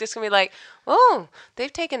this is just going to be like, oh,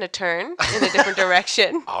 they've taken a turn in a different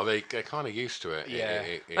direction. Oh, they're kind of used to it. Yeah.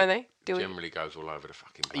 It Are they? generally goes all over the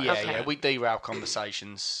fucking place. Yeah, Okay. yeah. We derail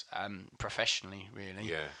conversations professionally, really.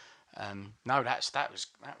 Yeah. No, that was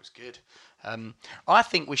good. I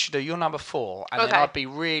think we should do your number 4, and then Okay. I'd be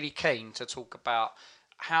really keen to talk about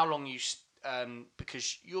how long you,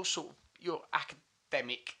 because your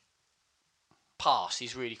academic past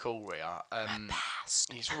is really cool, Rhea.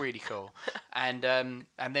 Past. It's really cool, and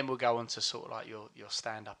then we'll go on to sort of like your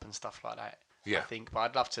stand up and stuff like that. Yeah. I think, but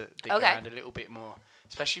I'd love to dig Okay. around a little bit more,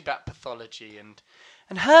 especially about pathology and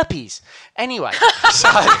herpes. Anyway, so.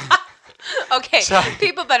 Okay,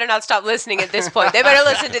 people better not stop listening at this point. They better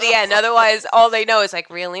listen to the end. Otherwise, all they know is like,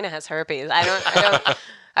 Rialina has herpes.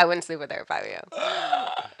 I wouldn't sleep with her if I were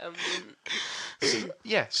you.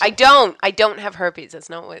 Yeah. So I don't have herpes. That's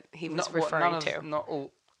not what he was referring to. Not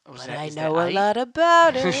all. But I know a lot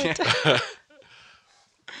about it.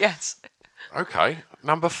 Yes. Okay,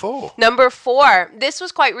 number 4. Number 4. This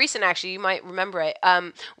was quite recent, actually. You might remember it.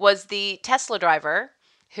 Was the Tesla driver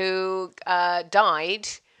who died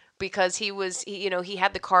because he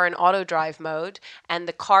had the car in auto drive mode, and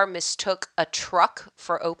the car mistook a truck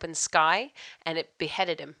for open sky, and it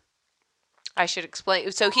beheaded him. I should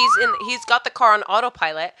explain. So he's got the car on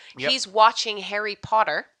autopilot. Yep. He's watching Harry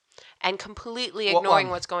Potter and completely What ignoring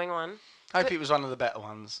one? what's going on. I hope it was one of the better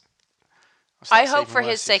ones. I hope for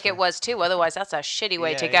his sake it was too. Otherwise, that's a shitty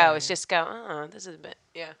way to go. Yeah, It's just go, oh, this is a bit,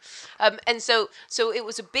 yeah. And so it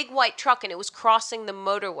was a big white truck, and it was crossing the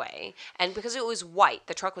motorway. And because it was white,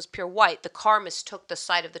 the truck was pure white, the car mistook the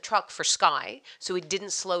side of the truck for sky. So he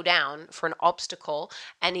didn't slow down for an obstacle,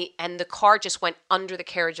 and the car just went under the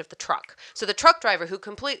carriage of the truck. So the truck driver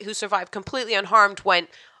who survived completely unharmed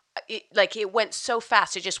it went so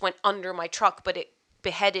fast, it just went under my truck, but it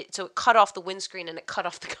beheaded, so it cut off the windscreen and it cut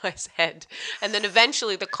off the guy's head, and then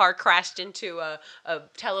eventually the car crashed into a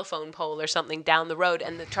telephone pole or something down the road,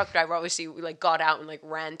 and the truck driver obviously got out and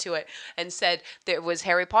ran to it and said there was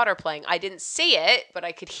Harry Potter playing. I didn't see it, but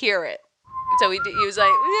I could hear it. So he was like,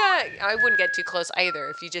 yeah, I wouldn't get too close either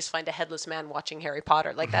if you just find a headless man watching Harry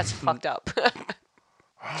Potter. Like, that's fucked up.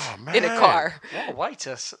 Oh, man. In a car. What a way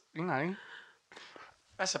to,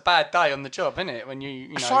 that's a bad day on the job, isn't it? When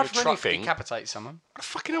your Aside from truck anything- decapitates someone.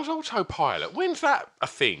 Fucking hell's autopilot. When's that a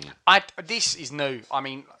thing? This is new. I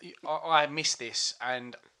mean, I missed this,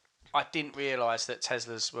 and I didn't realise that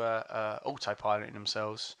Teslas were autopiloting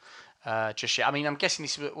themselves just yet. I mean, I'm guessing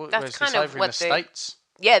this was kind of over in what the they- States.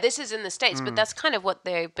 Yeah, this is in the States, but that's kind of what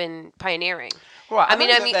they've been pioneering. Right. I mean,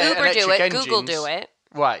 know that they're Uber do electric it, Google engines. do it.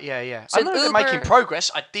 Right, yeah. So I know they're making Uber-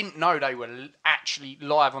 progress. I didn't know they were actually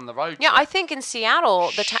live on the road. Yeah, yet. I think in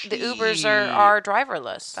Seattle the Ubers are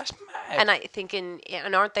driverless. That's mad. And I think and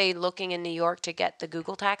aren't they looking in New York to get the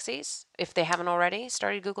Google taxis if they haven't already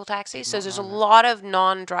started Google taxis? So there's a lot of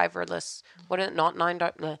non-driverless,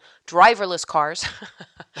 driverless cars,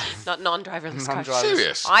 not non-driverless cars.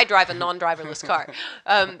 Serious? I drive a non-driverless car.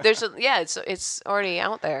 It's already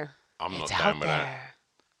out there. I'm not It's down out with that. there.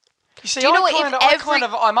 You see, Do you know what,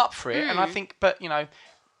 I'm up for it, and I think, but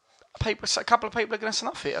a couple of people are going to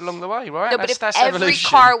snuff it along the way, right? No, but that's if every evolution.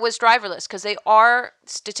 car was driverless, because they are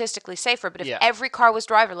statistically safer, but if Yeah. every car was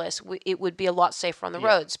driverless, it would be a lot safer on the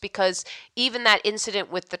roads, because even that incident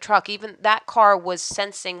with the truck, even that car was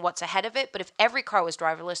sensing what's ahead of it, but if every car was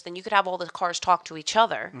driverless, then you could have all the cars talk to each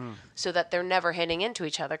other so that they're never hitting into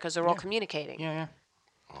each other because they're all communicating. Yeah.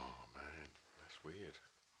 Oh, man. That's weird.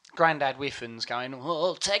 Grandad Whiffen's going,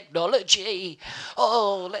 oh, technology.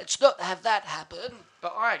 Oh, let's not have that happen.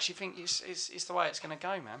 But I actually think it's the way it's going to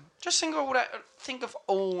go, man. Just think of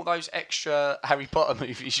all those extra Harry Potter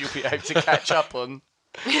movies you'll be able to catch up on.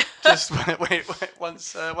 Just once we've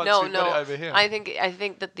got it over here. I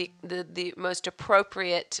think that the most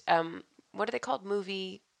appropriate what are they called?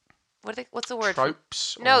 Movie. What's the word?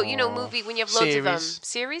 Tropes? No, or movie when you have loads of them. series?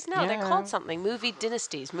 Series? No, they're Yeah. called something. Movie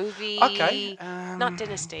dynasties. Okay, Not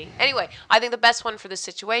dynasty. Anyway, I think the best one for this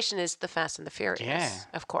situation is the Fast and the Furious. Yeah,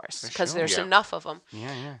 of course, for because sure. there's Yeah. enough of them.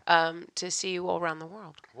 Yeah. To see you all around the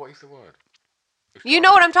world. What is the word? You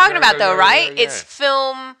know what I'm talking about, though, right? Yeah. It's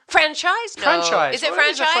film franchise. No. Franchise. Is it Well, it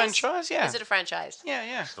is franchise? a franchise, yeah. Is it a franchise?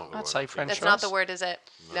 Yeah. not the I'd word. say franchise. That's not the word, is it?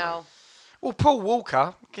 No. Well, Paul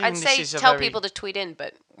Walker. given I'd this say is a tell very- people to tweet in,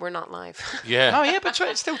 but we're not live. Yeah. Oh yeah, but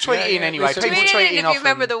still tweet Yeah, in yeah, anyway. listen, People Tweet tweet in if often, you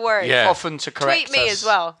remember the word. Yeah. often to correct Tweet me us. as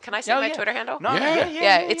well. Can I say Oh, my yeah. Twitter handle? No, Yeah.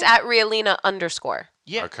 Yeah, it's at Rialina_.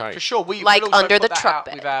 Yeah, Okay. for sure. We Like we'll also under put the that truck out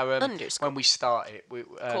bed. with our, Underscore. when we start it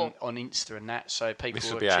Cool. on Insta and that, so people This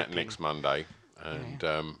will will be out chip next in. Monday, and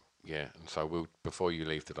yeah, and so before you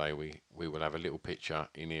leave today, we will have a little picture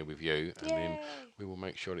in here with you, and then we will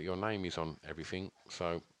make sure that your name is on everything.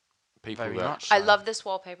 So people Very that much so. I love this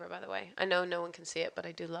wallpaper, by the way. I know no one can see it, but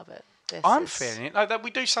I do love it. I'm feeling it. No, that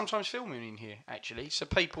we do sometimes filming in here, actually, so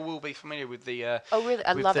people will be familiar with the. Oh, really?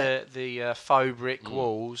 I love it. The faux brick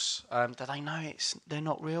walls. Do they know they're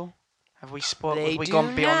not real? Have we spoiled? They Have we do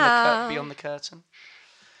gone now. beyond the curtain?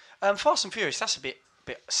 Fast and Furious. That's a bit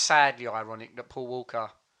sadly ironic that Paul Walker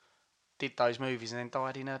did those movies and then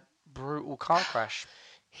died in a brutal car crash.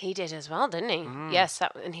 He did as well, didn't he? Yes,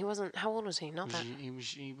 and he wasn't. How old was he? Not that. He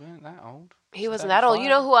weren't that old. He wasn't that old. You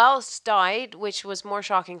know who else died, which was more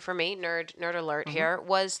shocking for me, nerd alert here,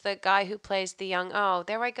 was the guy who plays the young... Oh,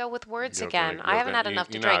 there I go with words again. I haven't had enough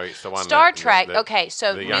to drink. It's the one Star Trek. Okay,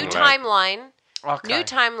 so the new young lad. timeline. Okay. New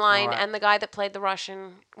timeline, Right. and the guy that played the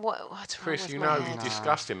Russian... What's wrong Chris, with you my know, head? you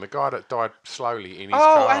discussed him. The guy that died slowly in his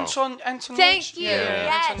Oh, car. Anton. Thank Yelchin. you.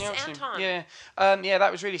 Yeah, Yes, Yelchin. Anton. Yeah, yeah,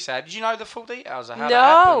 that was really sad. Did you know the full details of how No.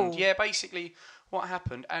 that happened? Yeah, basically what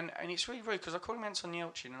happened, and it's really rude because I call him Anton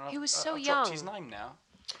Yelchin, and He was I've so dropped young. his name now.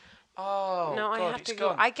 Oh, No, God, I have it's to go.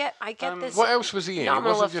 gone. I get this. What else was he in? It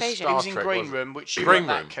Nominal wasn't just aphasia. Star He was in Trek, Green was it? Room, which you Green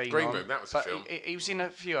weren't Room. that keen Green on, Room, that was a but film. He was in a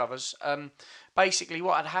few others. Basically,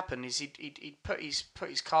 what had happened is he'd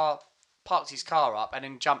parked his car up, and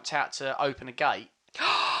then jumped out to open a gate.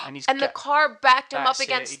 And, the car backed him up That's it,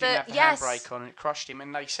 against he didn't have the yes. handbrake on, and it crushed him.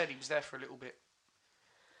 And they said he was there for a little bit.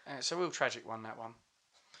 It's a real tragic one, that one.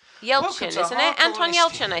 Yelchin, Welcome to isn't it? Hardcore Anton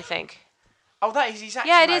Listing. Yelchin, I think. Oh, that is his actual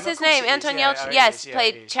Yeah, it name. is Of his course name, it is. Anton Yeah, Yelchin. it Yes, is. Yeah,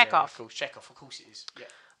 played it is. Chekhov. Of course, Chekhov. Of course it is. Yeah.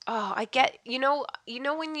 Oh, I get. You know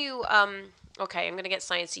when you Okay, I'm gonna get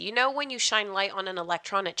sciencey. You know when you shine light on an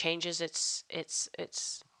electron, it changes its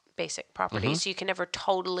basic properties. So you can never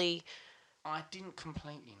totally. I didn't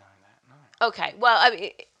completely know that. No. Okay, well, I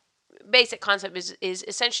mean, basic concept is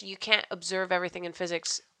essentially you can't observe everything in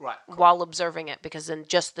physics Right, cool. while observing it, because then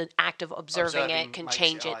just the act of observing Observing it can makes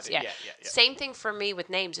change it it. either. Yeah. Yeah. Same thing for me with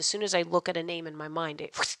names. As soon as I look at a name in my mind,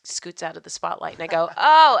 it scoots out of the spotlight, and I go,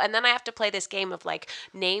 oh, and then I have to play this game of like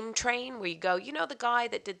name train, where you go, you know, the guy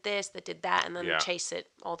that did this, that did that, and then chase it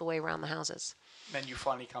all the way around the houses. Then you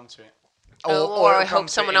finally come to it. Or I it'll come hope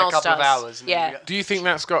to someone it in else a couple does. Of hours and Yeah. then Do you think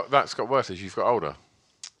that's got worse as you've got older?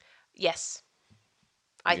 Yes.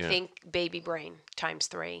 I Yeah. think baby brain times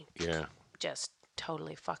 3 Yeah. just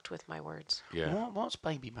totally fucked with my words. Yeah. What's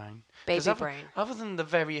baby brain? Baby 'Cause brain. Other than the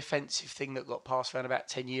very offensive thing that got passed around about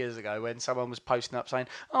 10 years ago when someone was posting up saying,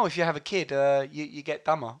 oh, if you have a kid, you get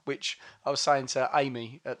dumber, which I was saying to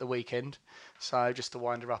Amy at the weekend. So just to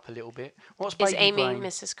wind her up a little bit. What's baby Is Amy brain?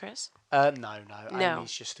 Mrs. Chris? No. No.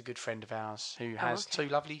 Amy's just a good friend of ours who has okay. 2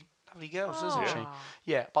 lovely girls, isn't she? Aw.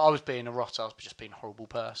 Yeah, but I was being a rotter. I was just being a horrible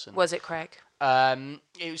person. Was it Craig?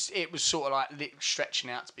 It was sort of like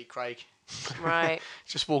stretching out to be Craig. Right.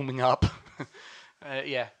 Just warming up.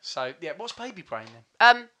 Yeah. So yeah, what's baby brain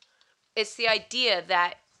then? It's the idea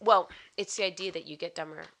that you get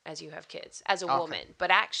dumber as you have kids, as a woman.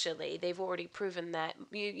 But actually, they've already proven that.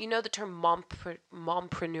 You know the term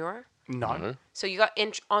mompreneur? No. So you got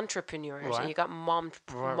entrepreneurs Right. and you got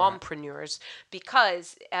mompreneurs,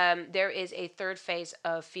 because there is a third phase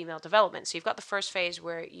of female development. So you've got the first phase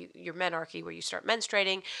where your menarche, where you start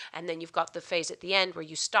menstruating, and then you've got the phase at the end where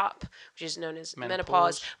you stop, which is known as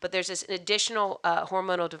menopause. But there's this additional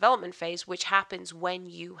hormonal development phase which happens when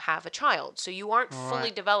you have a child. So you aren't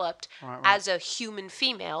fully developed as a human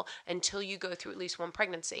female until you go through at least one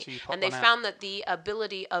pregnancy. So and they found that the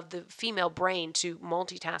ability of the female brain to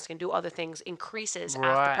multitask and do other things increases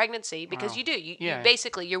after pregnancy, because you do. You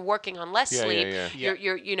basically you're working on less sleep. Yeah.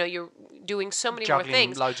 You're doing so many Juggling more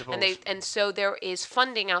things. loads of balls. And so there is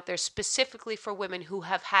funding out there specifically for women who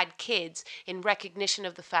have had kids, in recognition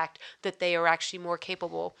of the fact that they are actually more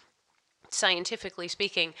capable, scientifically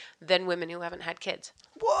speaking, than women who haven't had kids.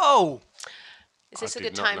 Whoa! Is this I a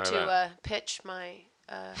did good not time know to that. pitch my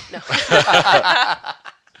no?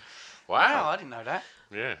 Wow, I didn't know that.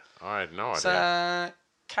 Yeah, I had no idea. So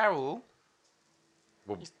Carol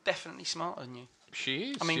Well, is definitely smarter than you.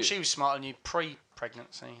 she is. I mean, she was smarter than you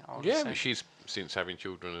pre-pregnancy. I would Yeah, say. but she's, since having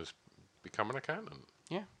children, has become an accountant.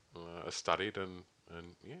 Yeah, Has studied and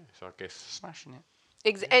yeah, so I guess. smashing it.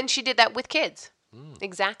 And she did that with kids.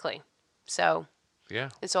 Exactly. So Yeah.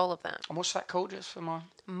 it's all of that. And what's that called, just for my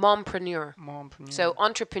Mompreneur. mompreneur? So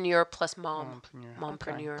entrepreneur plus mom. Mompreneur.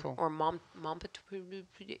 Mompreneur. Okay, cool. Or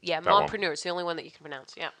yeah, That one. mompreneur. It's the only one that you can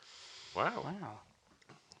pronounce. Yeah. Wow. Wow.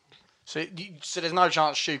 So there's no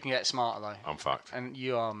chance you can get smarter though. I'm fucked. And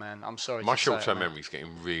you are, man. I'm sorry. My to say short-term it, man. memory's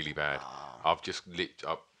getting really bad. I've just lit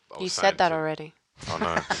up. You said that already. I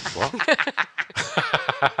know. What?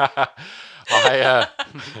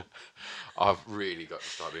 I've really got to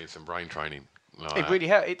start doing some brain training. It really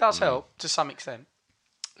helps. It does help to some extent.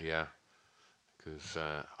 Yeah, because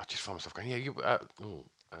I just find myself going, yeah, you. A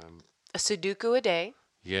Sudoku a day.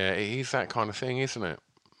 Yeah, it is that kind of thing, isn't it?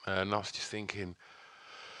 And I was just thinking,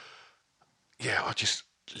 yeah, I just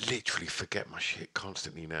literally forget my shit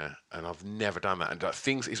constantly now, and I've never done that. And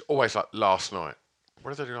things, it's always like last night.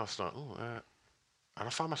 What did I do last night? And I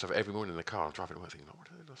find myself every morning in the car, I'm driving away thinking, what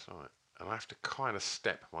did I do last night? And I have to kind of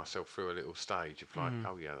step myself through a little stage of like,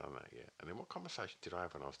 oh yeah, I've done that, yeah. And then what conversation did I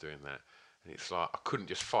have when I was doing that? And it's like, I couldn't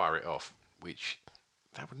just fire it off, which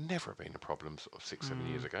that would never have been a problem sort of 6-7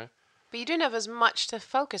 years ago. But you didn't have as much to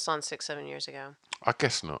focus on 6-7 years ago. I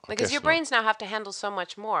guess not. Because your brains now have to handle so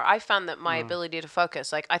much more. I found that my ability to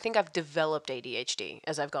focus, like I think I've developed ADHD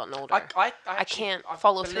as I've gotten older. I can't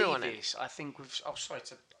follow through on it. I think we've. Oh, sorry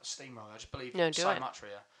to steamroll. I just believe No, do so it. much,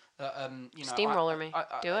 Ria. Steamroller me.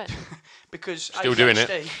 Do it. Because Still doing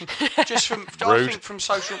it. Just from I think from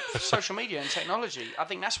social media and technology. I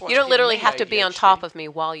think that's what you don't literally have to be on top of me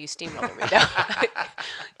while you steamroller me. No.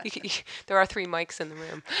 There are 3 mics in the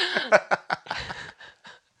room.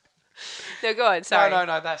 No, go on. Sorry.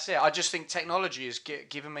 No. That's it. I just think technology has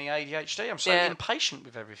given me ADHD. I'm so impatient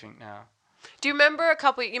with everything now. Do you remember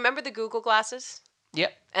you remember the Google glasses?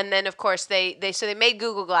 Yep. And then of course they made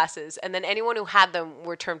Google glasses, and then anyone who had them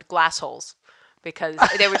were termed glass holes because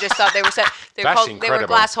they were just thought they were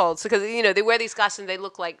glass holes because they wear these glasses and they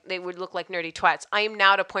would look like nerdy twats. I am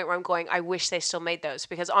now at a point where I'm going, I wish they still made those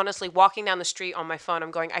because honestly, walking down the street on my phone, I'm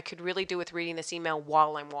going, I could really do with reading this email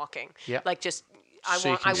while I'm walking. Yeah. Like just.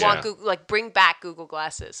 I want Google, like bring back Google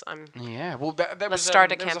Glasses. Well, let's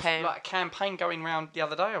start a campaign. A campaign going around the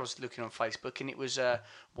other day. I was looking on Facebook, and it was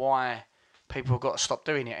why people have got to stop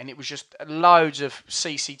doing it, and it was just loads of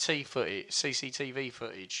CCTV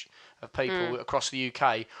footage of people across the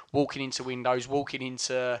UK walking into windows, walking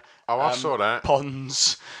into I saw that.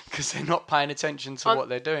 ponds because they're not paying attention to what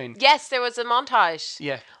they're doing. Yes, there was a montage.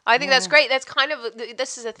 Yeah. I think that's great. That's kind of,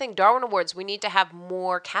 this is the thing, Darwin Awards, we need to have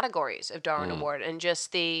more categories of Darwin Award and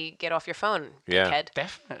just the get off your phone, dickhead,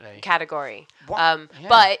 definitely category.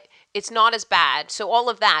 But it's not as bad. So all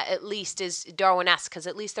of that at least is Darwin-esque because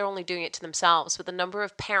at least they're only doing it to themselves. But the number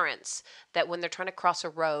of parents that when they're trying to cross a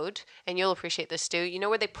road, and you'll appreciate this too, you know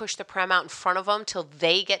where they push the pram out in front of them till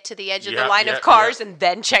they get to the edge of the line of cars and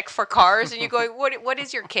then check for cars, and you're going, what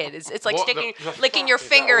is your kid? It's like licking your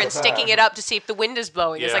finger and sticking it up to see if the wind is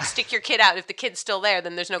blowing. It's like stick your kid out. If the kid's still there,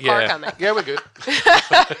 then there's no car coming. Yeah, we're good.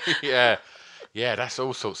 Yeah, that's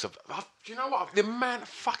all sorts of. Do you know what? The amount of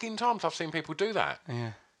fucking times I've seen people do that.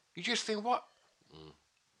 Yeah. You just think, what?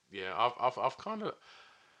 Yeah, I've kind of.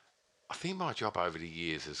 I think my job over the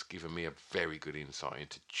years has given me a very good insight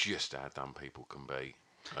into just how dumb people can be,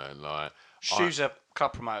 and like. Stu's a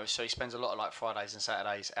club promoter, so he spends a lot of like Fridays and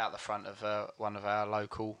Saturdays out the front of one of our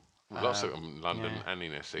local. Lots of them in London and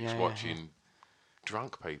in Essex, watching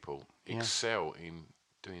drunk people excel in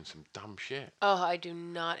doing some dumb shit. Oh, I do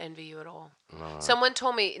not envy you at all. No. Someone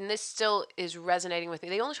told me, and this still is resonating with me,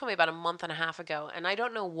 they only told me about a month and a half ago, and I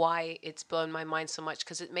don't know why it's blown my mind so much,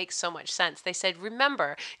 because it makes so much sense. They said,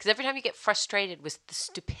 remember, because every time you get frustrated with the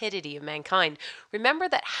stupidity of mankind, remember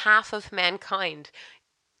that half of mankind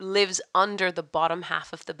lives under the bottom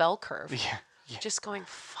half of the bell curve. Yeah. Just going,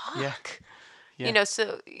 fuck. Yeah.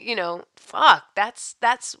 Fuck.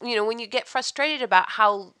 That's when you get frustrated about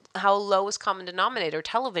how lowest common denominator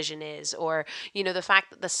television is, or the fact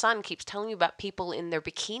that the Sun keeps telling you about people in their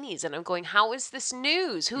bikinis, and I'm going, how is this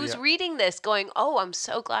news? Who's reading this going, oh, I'm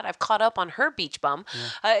so glad I've caught up on her beach bum,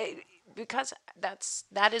 because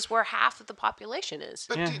that is where half of the population is.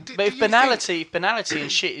 But if banality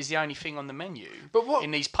and shit is the only thing on the menu, in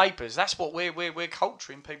these papers, that's what we're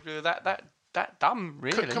culturing people who are that dumb,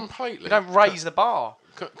 really. Completely. We don't raise the bar.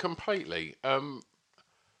 Completely.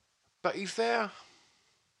 But is there...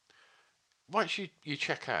 Once you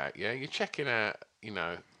check out, you're checking out,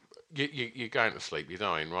 you're going to sleep, you're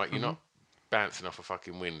dying, right? You're not bouncing off a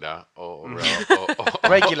fucking window or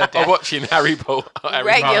regular death. Or watching Harry Potter.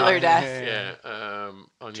 Regular death. Yeah.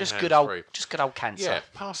 On just your good old cancer. Yeah,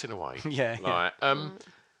 passing away. Yeah. I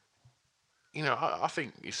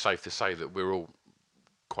think it's safe to say that we're all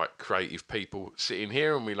quite creative people sitting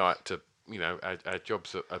here, and we like to, our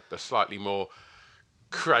jobs are slightly more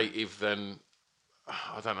creative than.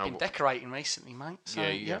 I don't know. Been decorating recently, mate. So,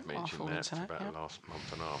 you have mentioned that for about the last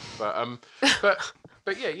month and a half.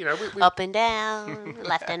 But yeah, we up and down,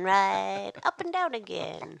 left and right, up and down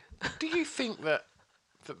again. Do you think that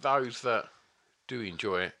those that do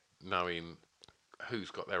enjoy knowing who's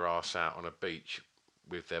got their arse out on a beach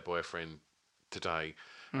with their boyfriend today,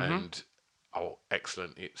 and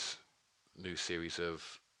excellent, it's new series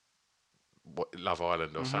of Love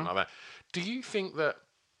Island or something like that. Do you think that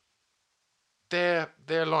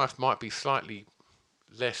their life might be slightly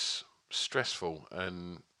less stressful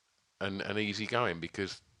and easygoing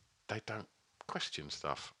because they don't question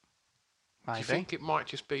stuff? Maybe. Do you think it might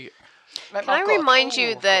just be? Can I remind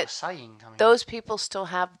you that those people still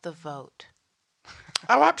have the vote?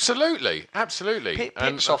 Oh, absolutely.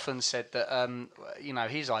 Pip's often said that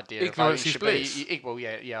his idea of voting should be. Well,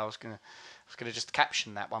 yeah. I was gonna just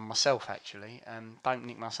caption that one myself actually. Don't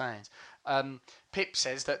nick my sayings. Pip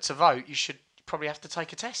says that to vote you should probably have to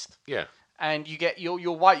take a test. Yeah. And you get your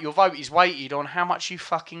vote is weighted on how much you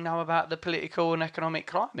fucking know about the political and economic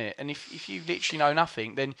climate. And if you literally know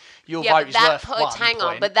nothing, then your vote is worth 1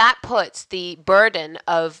 point. But that puts the burden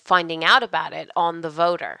of finding out about it on the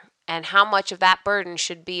voter. And how much of that burden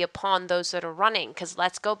should be upon those that are running? Because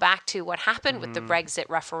let's go back to what happened with the Brexit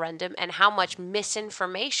referendum and how much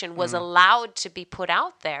misinformation was allowed to be put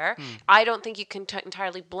out there. I don't think you can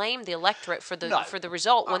entirely blame the electorate for the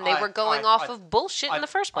result when they were going off of bullshit in the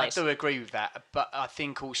first place. I do agree with that, but I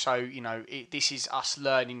think also this is us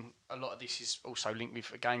learning. A lot of this is also linked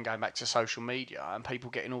with going back to social media and people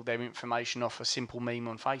getting all their information off a simple meme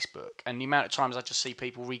on Facebook. And the amount of times I just see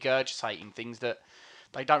people regurgitating things that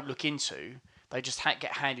they don't look into, they just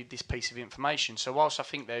get handed this piece of information. So whilst I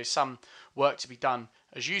think there is some work to be done,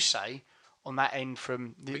 as you say, on that end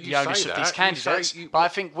from the onus of these candidates, but I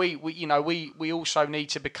think we also need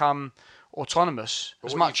to become autonomous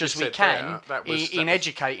as much as we can in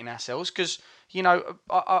educating ourselves, because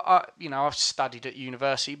I've studied at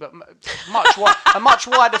university, but a much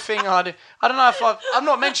wider thing. I don't know if I've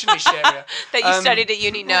not mentioned this area that you studied at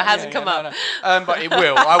uni. No, hasn't come up. No. But it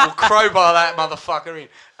will. I will crowbar that motherfucker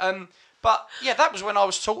in. But yeah, that was when I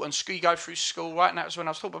was taught, and you go through school, right? And that was when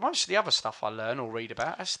I was taught. But most of the other stuff I learn or read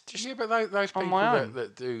about, that's just but those people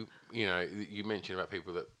that do, you mentioned about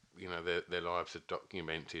people that their lives are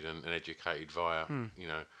documented and educated via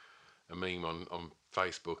a meme on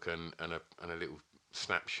Facebook and a little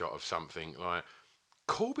snapshot of something. Like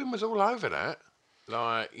Corbyn was all over that.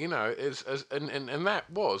 Like and that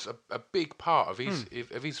was a big part of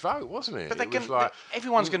his vote, wasn't it? But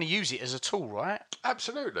everyone's going to use it as a tool, right?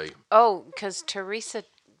 Absolutely. Oh, because Theresa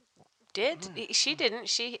did. She didn't.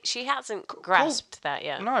 She hasn't grasped that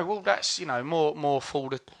yet. No, well, that's more for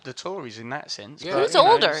the Tories in that sense. Yeah. Who's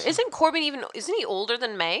older? Isn't Corbyn isn't he older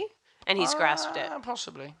than May? And he's grasped it.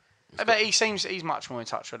 Possibly. But he's much more in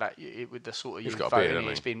touch with that, with the sort of youth voting.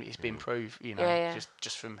 It's been proved,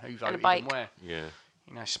 just from who voted and where. Yeah.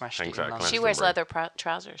 Smashed it. She wears leather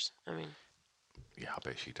trousers. I mean. Yeah, I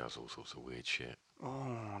bet she does all sorts of weird shit.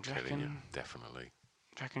 Oh, do you reckon? Definitely.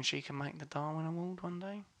 Do you reckon she can make the Darwin Award one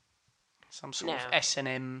day? Some sort of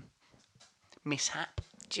S&M mishap.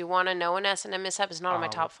 Do you want to know an S&M mishap? It's not on my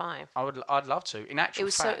top 5. I'd love to. In actual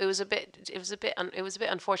fact, it was a bit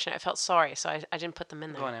unfortunate. I felt sorry, so I didn't put them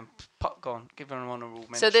in there. Go on then. Go on. Give her an honourable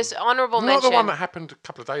mention. So this honourable mention. Not the one that happened a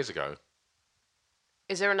couple of days ago.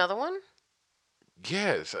 Is there another one?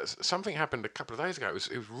 Yeah, something happened a couple of days ago. It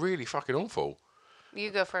was really fucking awful.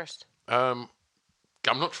 You go first. I'm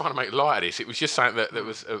not trying to make light of this. It was just something that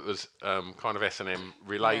was kind of S&M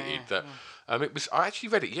related. It was. I actually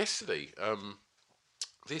read it yesterday.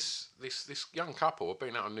 This young couple had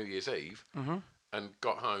been out on New Year's Eve and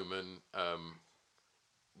got home and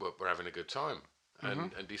were having a good time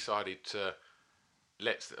and decided to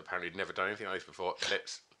apparently had never done anything like this before.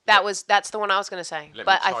 That's the one I was going to say.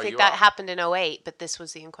 But I think that happened in 2008, but this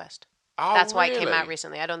was the inquest. Oh, that's why it came out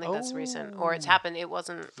recently. I don't think that's recent. Or it's happened. It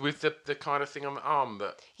wasn't. With the kind of thing on the arm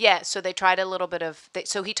that. Yeah, so they tried a little bit of.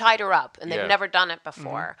 So he tied her up, and they've never done it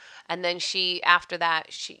before. And then after that,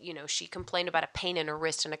 she complained about a pain in her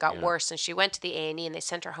wrist, and it got worse. And she went to the A&E, and they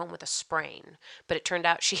sent her home with a sprain. But it turned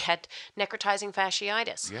out she had necrotizing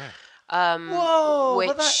fasciitis. Yeah.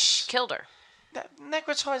 Which killed her. That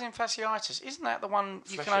necrotizing fasciitis, isn't that the one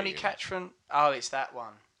you can only catch from? Oh, it's that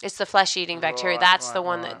one. It's the flesh-eating bacteria. That's the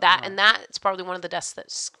one and that's probably one of the deaths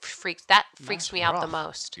that freaks me out the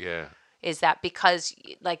most. Yeah. Is that because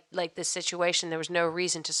like this situation, there was no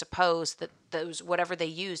reason to suppose that those whatever they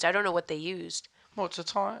used, I don't know what they used. What, to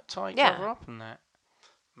tie cover up and that?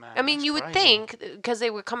 Man, I mean, you would think, because they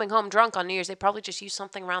were coming home drunk on New Year's, they probably just used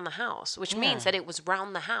something around the house, which means that it was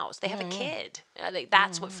round the house. They have a kid.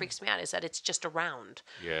 That's what freaks me out, is that it's just around.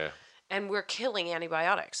 Yeah. And we're killing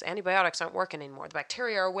antibiotics. Antibiotics aren't working anymore. The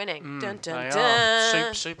bacteria are winning. Dun, dun, they dun.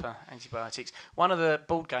 are. Super antibiotics. One of the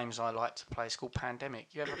board games I like to play is called Pandemic.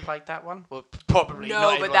 You ever played that one? Well, probably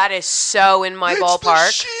not. No, but that is so in my ballpark.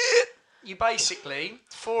 The shit. You basically,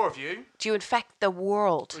 4 of you. Do you infect the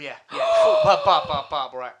world? Yeah.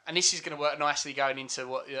 Right. And this is going to work nicely going into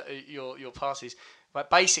what your part is. But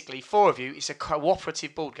basically, 4 of you, it's a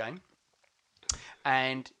cooperative board game.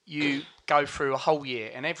 And you go through a whole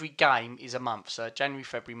year, and every game is a month. So January,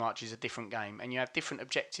 February, March is a different game, and you have different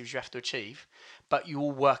objectives you have to achieve, but you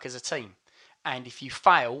all work as a team. And if you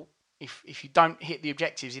fail, if you don't hit the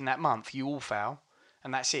objectives in that month, you all fail,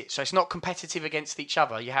 and that's it. So it's not competitive against each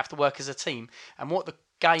other. You have to work as a team. And what the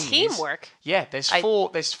game Teamwork? is... Yeah, there's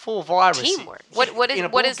four viruses. Teamwork. What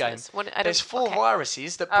is game. this? There's 4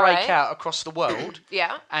 viruses that break out across the world.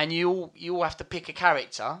 Yeah. And you all have to pick a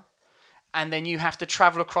character. And then you have to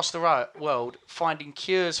travel across the world finding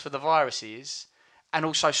cures for the viruses and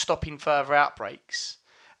also stopping further outbreaks.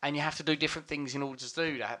 And you have to do different things in order to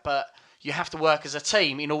do that. But you have to work as a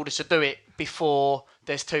team in order to do it before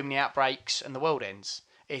there's too many outbreaks and the world ends.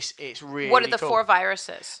 It's really What are the cool. 4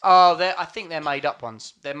 viruses? Oh, I think they're made up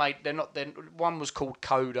ones. They're not. One was called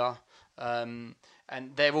Coda.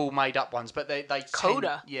 And they're all made up ones, but they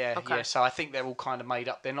Coda? Yeah. So I think they're all kind of made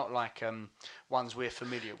up. They're not like ones we're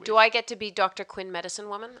familiar with. Do I get to be Dr. Quinn Medicine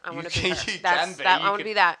Woman? I want to be her. You can be. I want to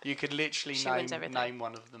be that. You could literally wins name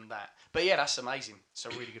one of them that. But yeah, that's amazing. It's a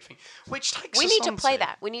really good thing. Which takes We us need to on play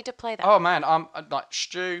that. We need to play that. Oh man, I'm like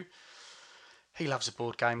Stu. He loves a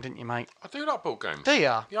board game, didn't you, mate? I do like board games. Do you?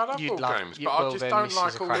 Yeah, I love board games, but I just don't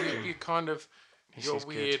like all you kind of your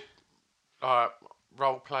weird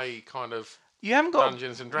role play kind of. You haven't got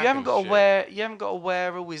Dungeons and Dragons. You haven't got to shit. wear. You haven't got to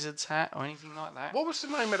wear a wizard's hat or anything like that. What was the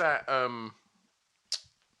name of that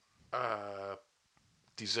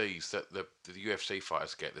disease that the UFC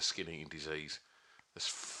fighters get? The skin eating disease. That's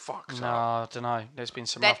fucked No, up. I don't know. There's been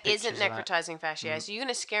some. That rough pictures isn't of that. necrotizing fasciitis. Are you going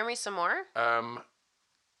to scare me some more?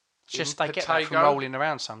 Just they get that from rolling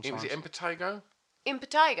around sometimes. Was it impetigo?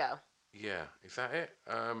 Impetigo. Yeah, is that it?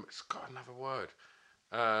 It's got another word.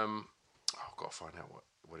 I've got to find out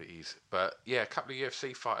what it is. But yeah, a couple of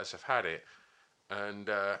UFC fighters have had it, and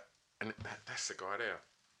that's the guy there.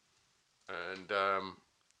 And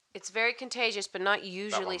It's very contagious, but not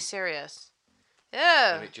usually serious. Ew.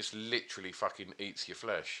 and it just literally fucking eats your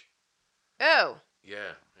flesh. Ew.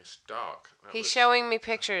 Yeah, it's dark. He's showing me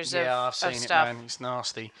pictures of I've seen stuff. it, man. It's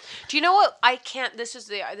nasty. Do you know what? I can't. This is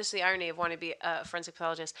the irony of wanting to be a forensic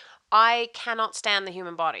pathologist. I cannot stand the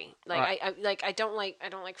human body. Like I don't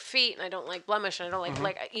like feet, and I don't like blemish, and I don't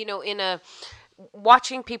like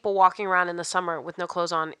watching people walking around in the summer with no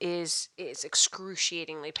clothes on is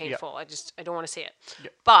excruciating painful. Yep. I don't want to see it.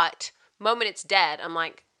 Yep. But moment it's dead, I'm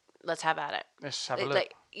like, let's have at it. Let's have a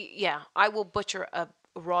look. I will butcher a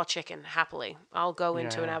raw chicken happily. I'll go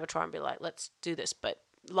into an abattoir and be like, let's do this. But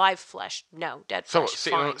live flesh, no. Dead So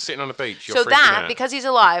flesh, what, sitting on the beach, you're so freaking that out. because he's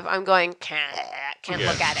alive, I'm going can't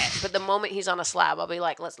look at it. But the moment he's on a slab, I'll be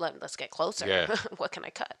like, let's get closer. Yeah. What can I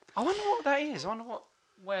cut? I wonder what that is. I wonder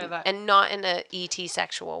where that. And not in a ET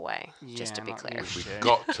sexual way, just to be not clear. We've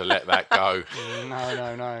got to let that go. No.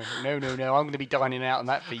 I'm going to be dining out on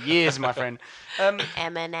that for years, my friend.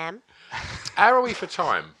 M&M. How are we for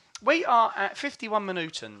time? We are at 51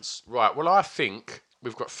 minutons. Right. Well, I think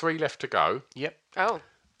we've got 3 left to go. Yep. Oh.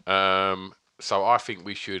 So I think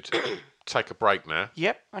we should take a break now.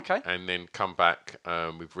 Yep. Okay. And then come back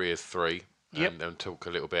with Ria's 3. Yep. And talk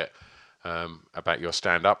a little bit about your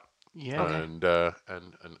stand-up. Yeah.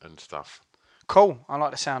 And stuff. Cool. I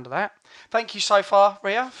like the sound of that. Thank you so far,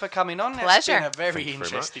 Ria, for coming on. Pleasure. It's been a very Thank you very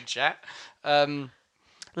interesting chat.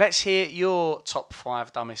 Let's hear your top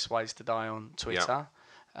 5 dumbest ways to die on Twitter.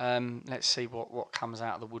 Let's see what comes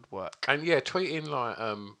out of the woodwork. And yeah, tweet in like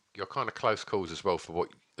your kind of close calls as well for what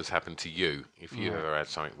has happened to you. If you ever had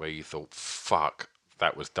something where you thought, fuck,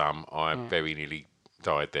 that was dumb. I very nearly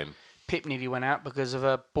died then. Pip nearly went out because of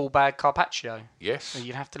a ball bag carpaccio. Yes. So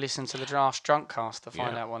you'd have to listen to the Draft Drunk cast to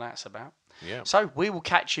find out what that's about. Yeah. So we will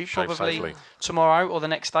catch you Shave probably safely. tomorrow or the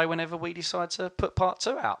next day whenever we decide to put part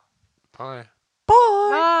 2 out. Bye.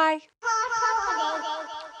 Bye.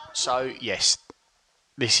 So, yes,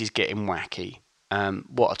 this is getting wacky.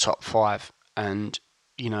 What a top 5. And,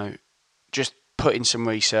 just put in some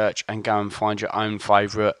research and go and find your own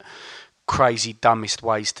favourite crazy, dumbest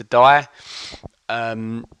ways to die.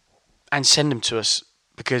 And send them to us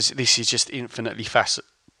because this is just infinitely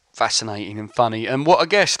fascinating and funny. And what a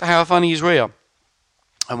guest. How funny is Ria?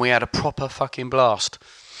 And we had a proper fucking blast.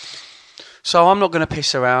 So I'm not going to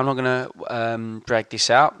piss around. I'm not going to drag this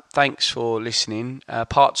out. Thanks for listening.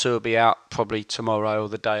 Part 2 will be out probably tomorrow or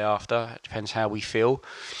the day after. It depends how we feel.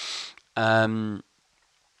 And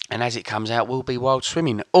as it comes out, we'll be wild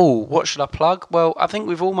swimming. Oh, what should I plug? Well, I think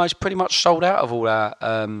we've almost pretty much sold out of all our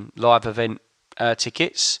live event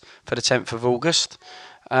tickets for the 10th of August.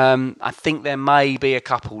 I think there may be a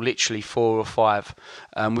couple, literally 4 or 5.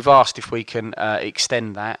 We've asked if we can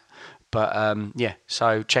extend that. But yeah,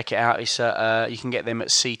 so check it out. It's you can get them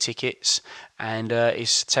at C Tickets, and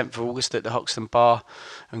it's 10th of August at the Hoxton Bar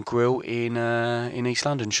and Grill in East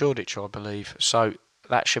London, Shoreditch, I believe. So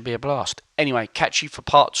that should be a blast. Anyway, catch you for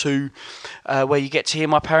part 2, where you get to hear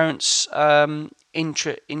my parents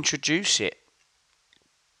introduce it.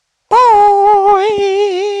 Boy!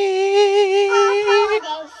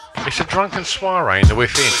 It's a drunken soiree in the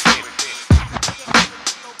within.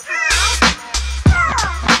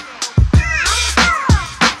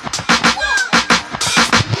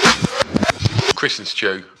 Chris and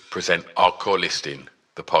Stu present Hardcore Listing,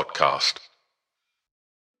 the podcast.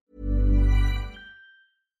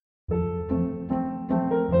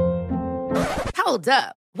 Hold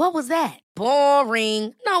up. What was that?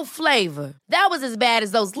 Boring. No flavor. That was as bad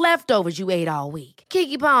as those leftovers you ate all week.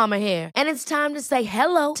 Keke Palmer here, and it's time to say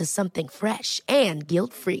hello to something fresh and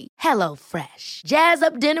guilt-free. Hello Fresh. Jazz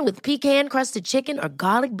up dinner with pecan-crusted chicken or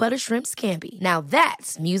garlic butter shrimp scampi. Now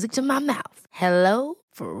that's music to my mouth. Hello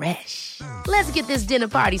Fresh. Let's get this dinner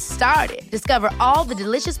party started. Discover all the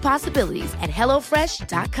delicious possibilities at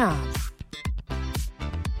HelloFresh.com.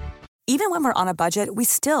 Even when we're on a budget, we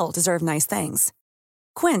still deserve nice things.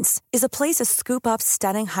 Quince is a place to scoop up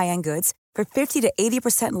stunning high-end goods for 50 to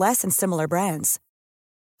 80% less than similar brands.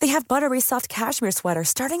 They have buttery soft cashmere sweaters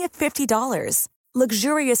starting at $50,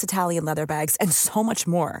 luxurious Italian leather bags, and so much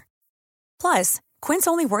more. Plus, Quince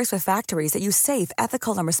only works with factories that use safe,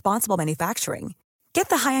 ethical, and responsible manufacturing. Get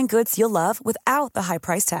the high-end goods you'll love without the high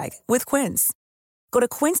price tag with Quince. Go to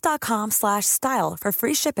quince.com/style for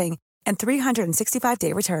free shipping and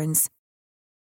 365-day returns.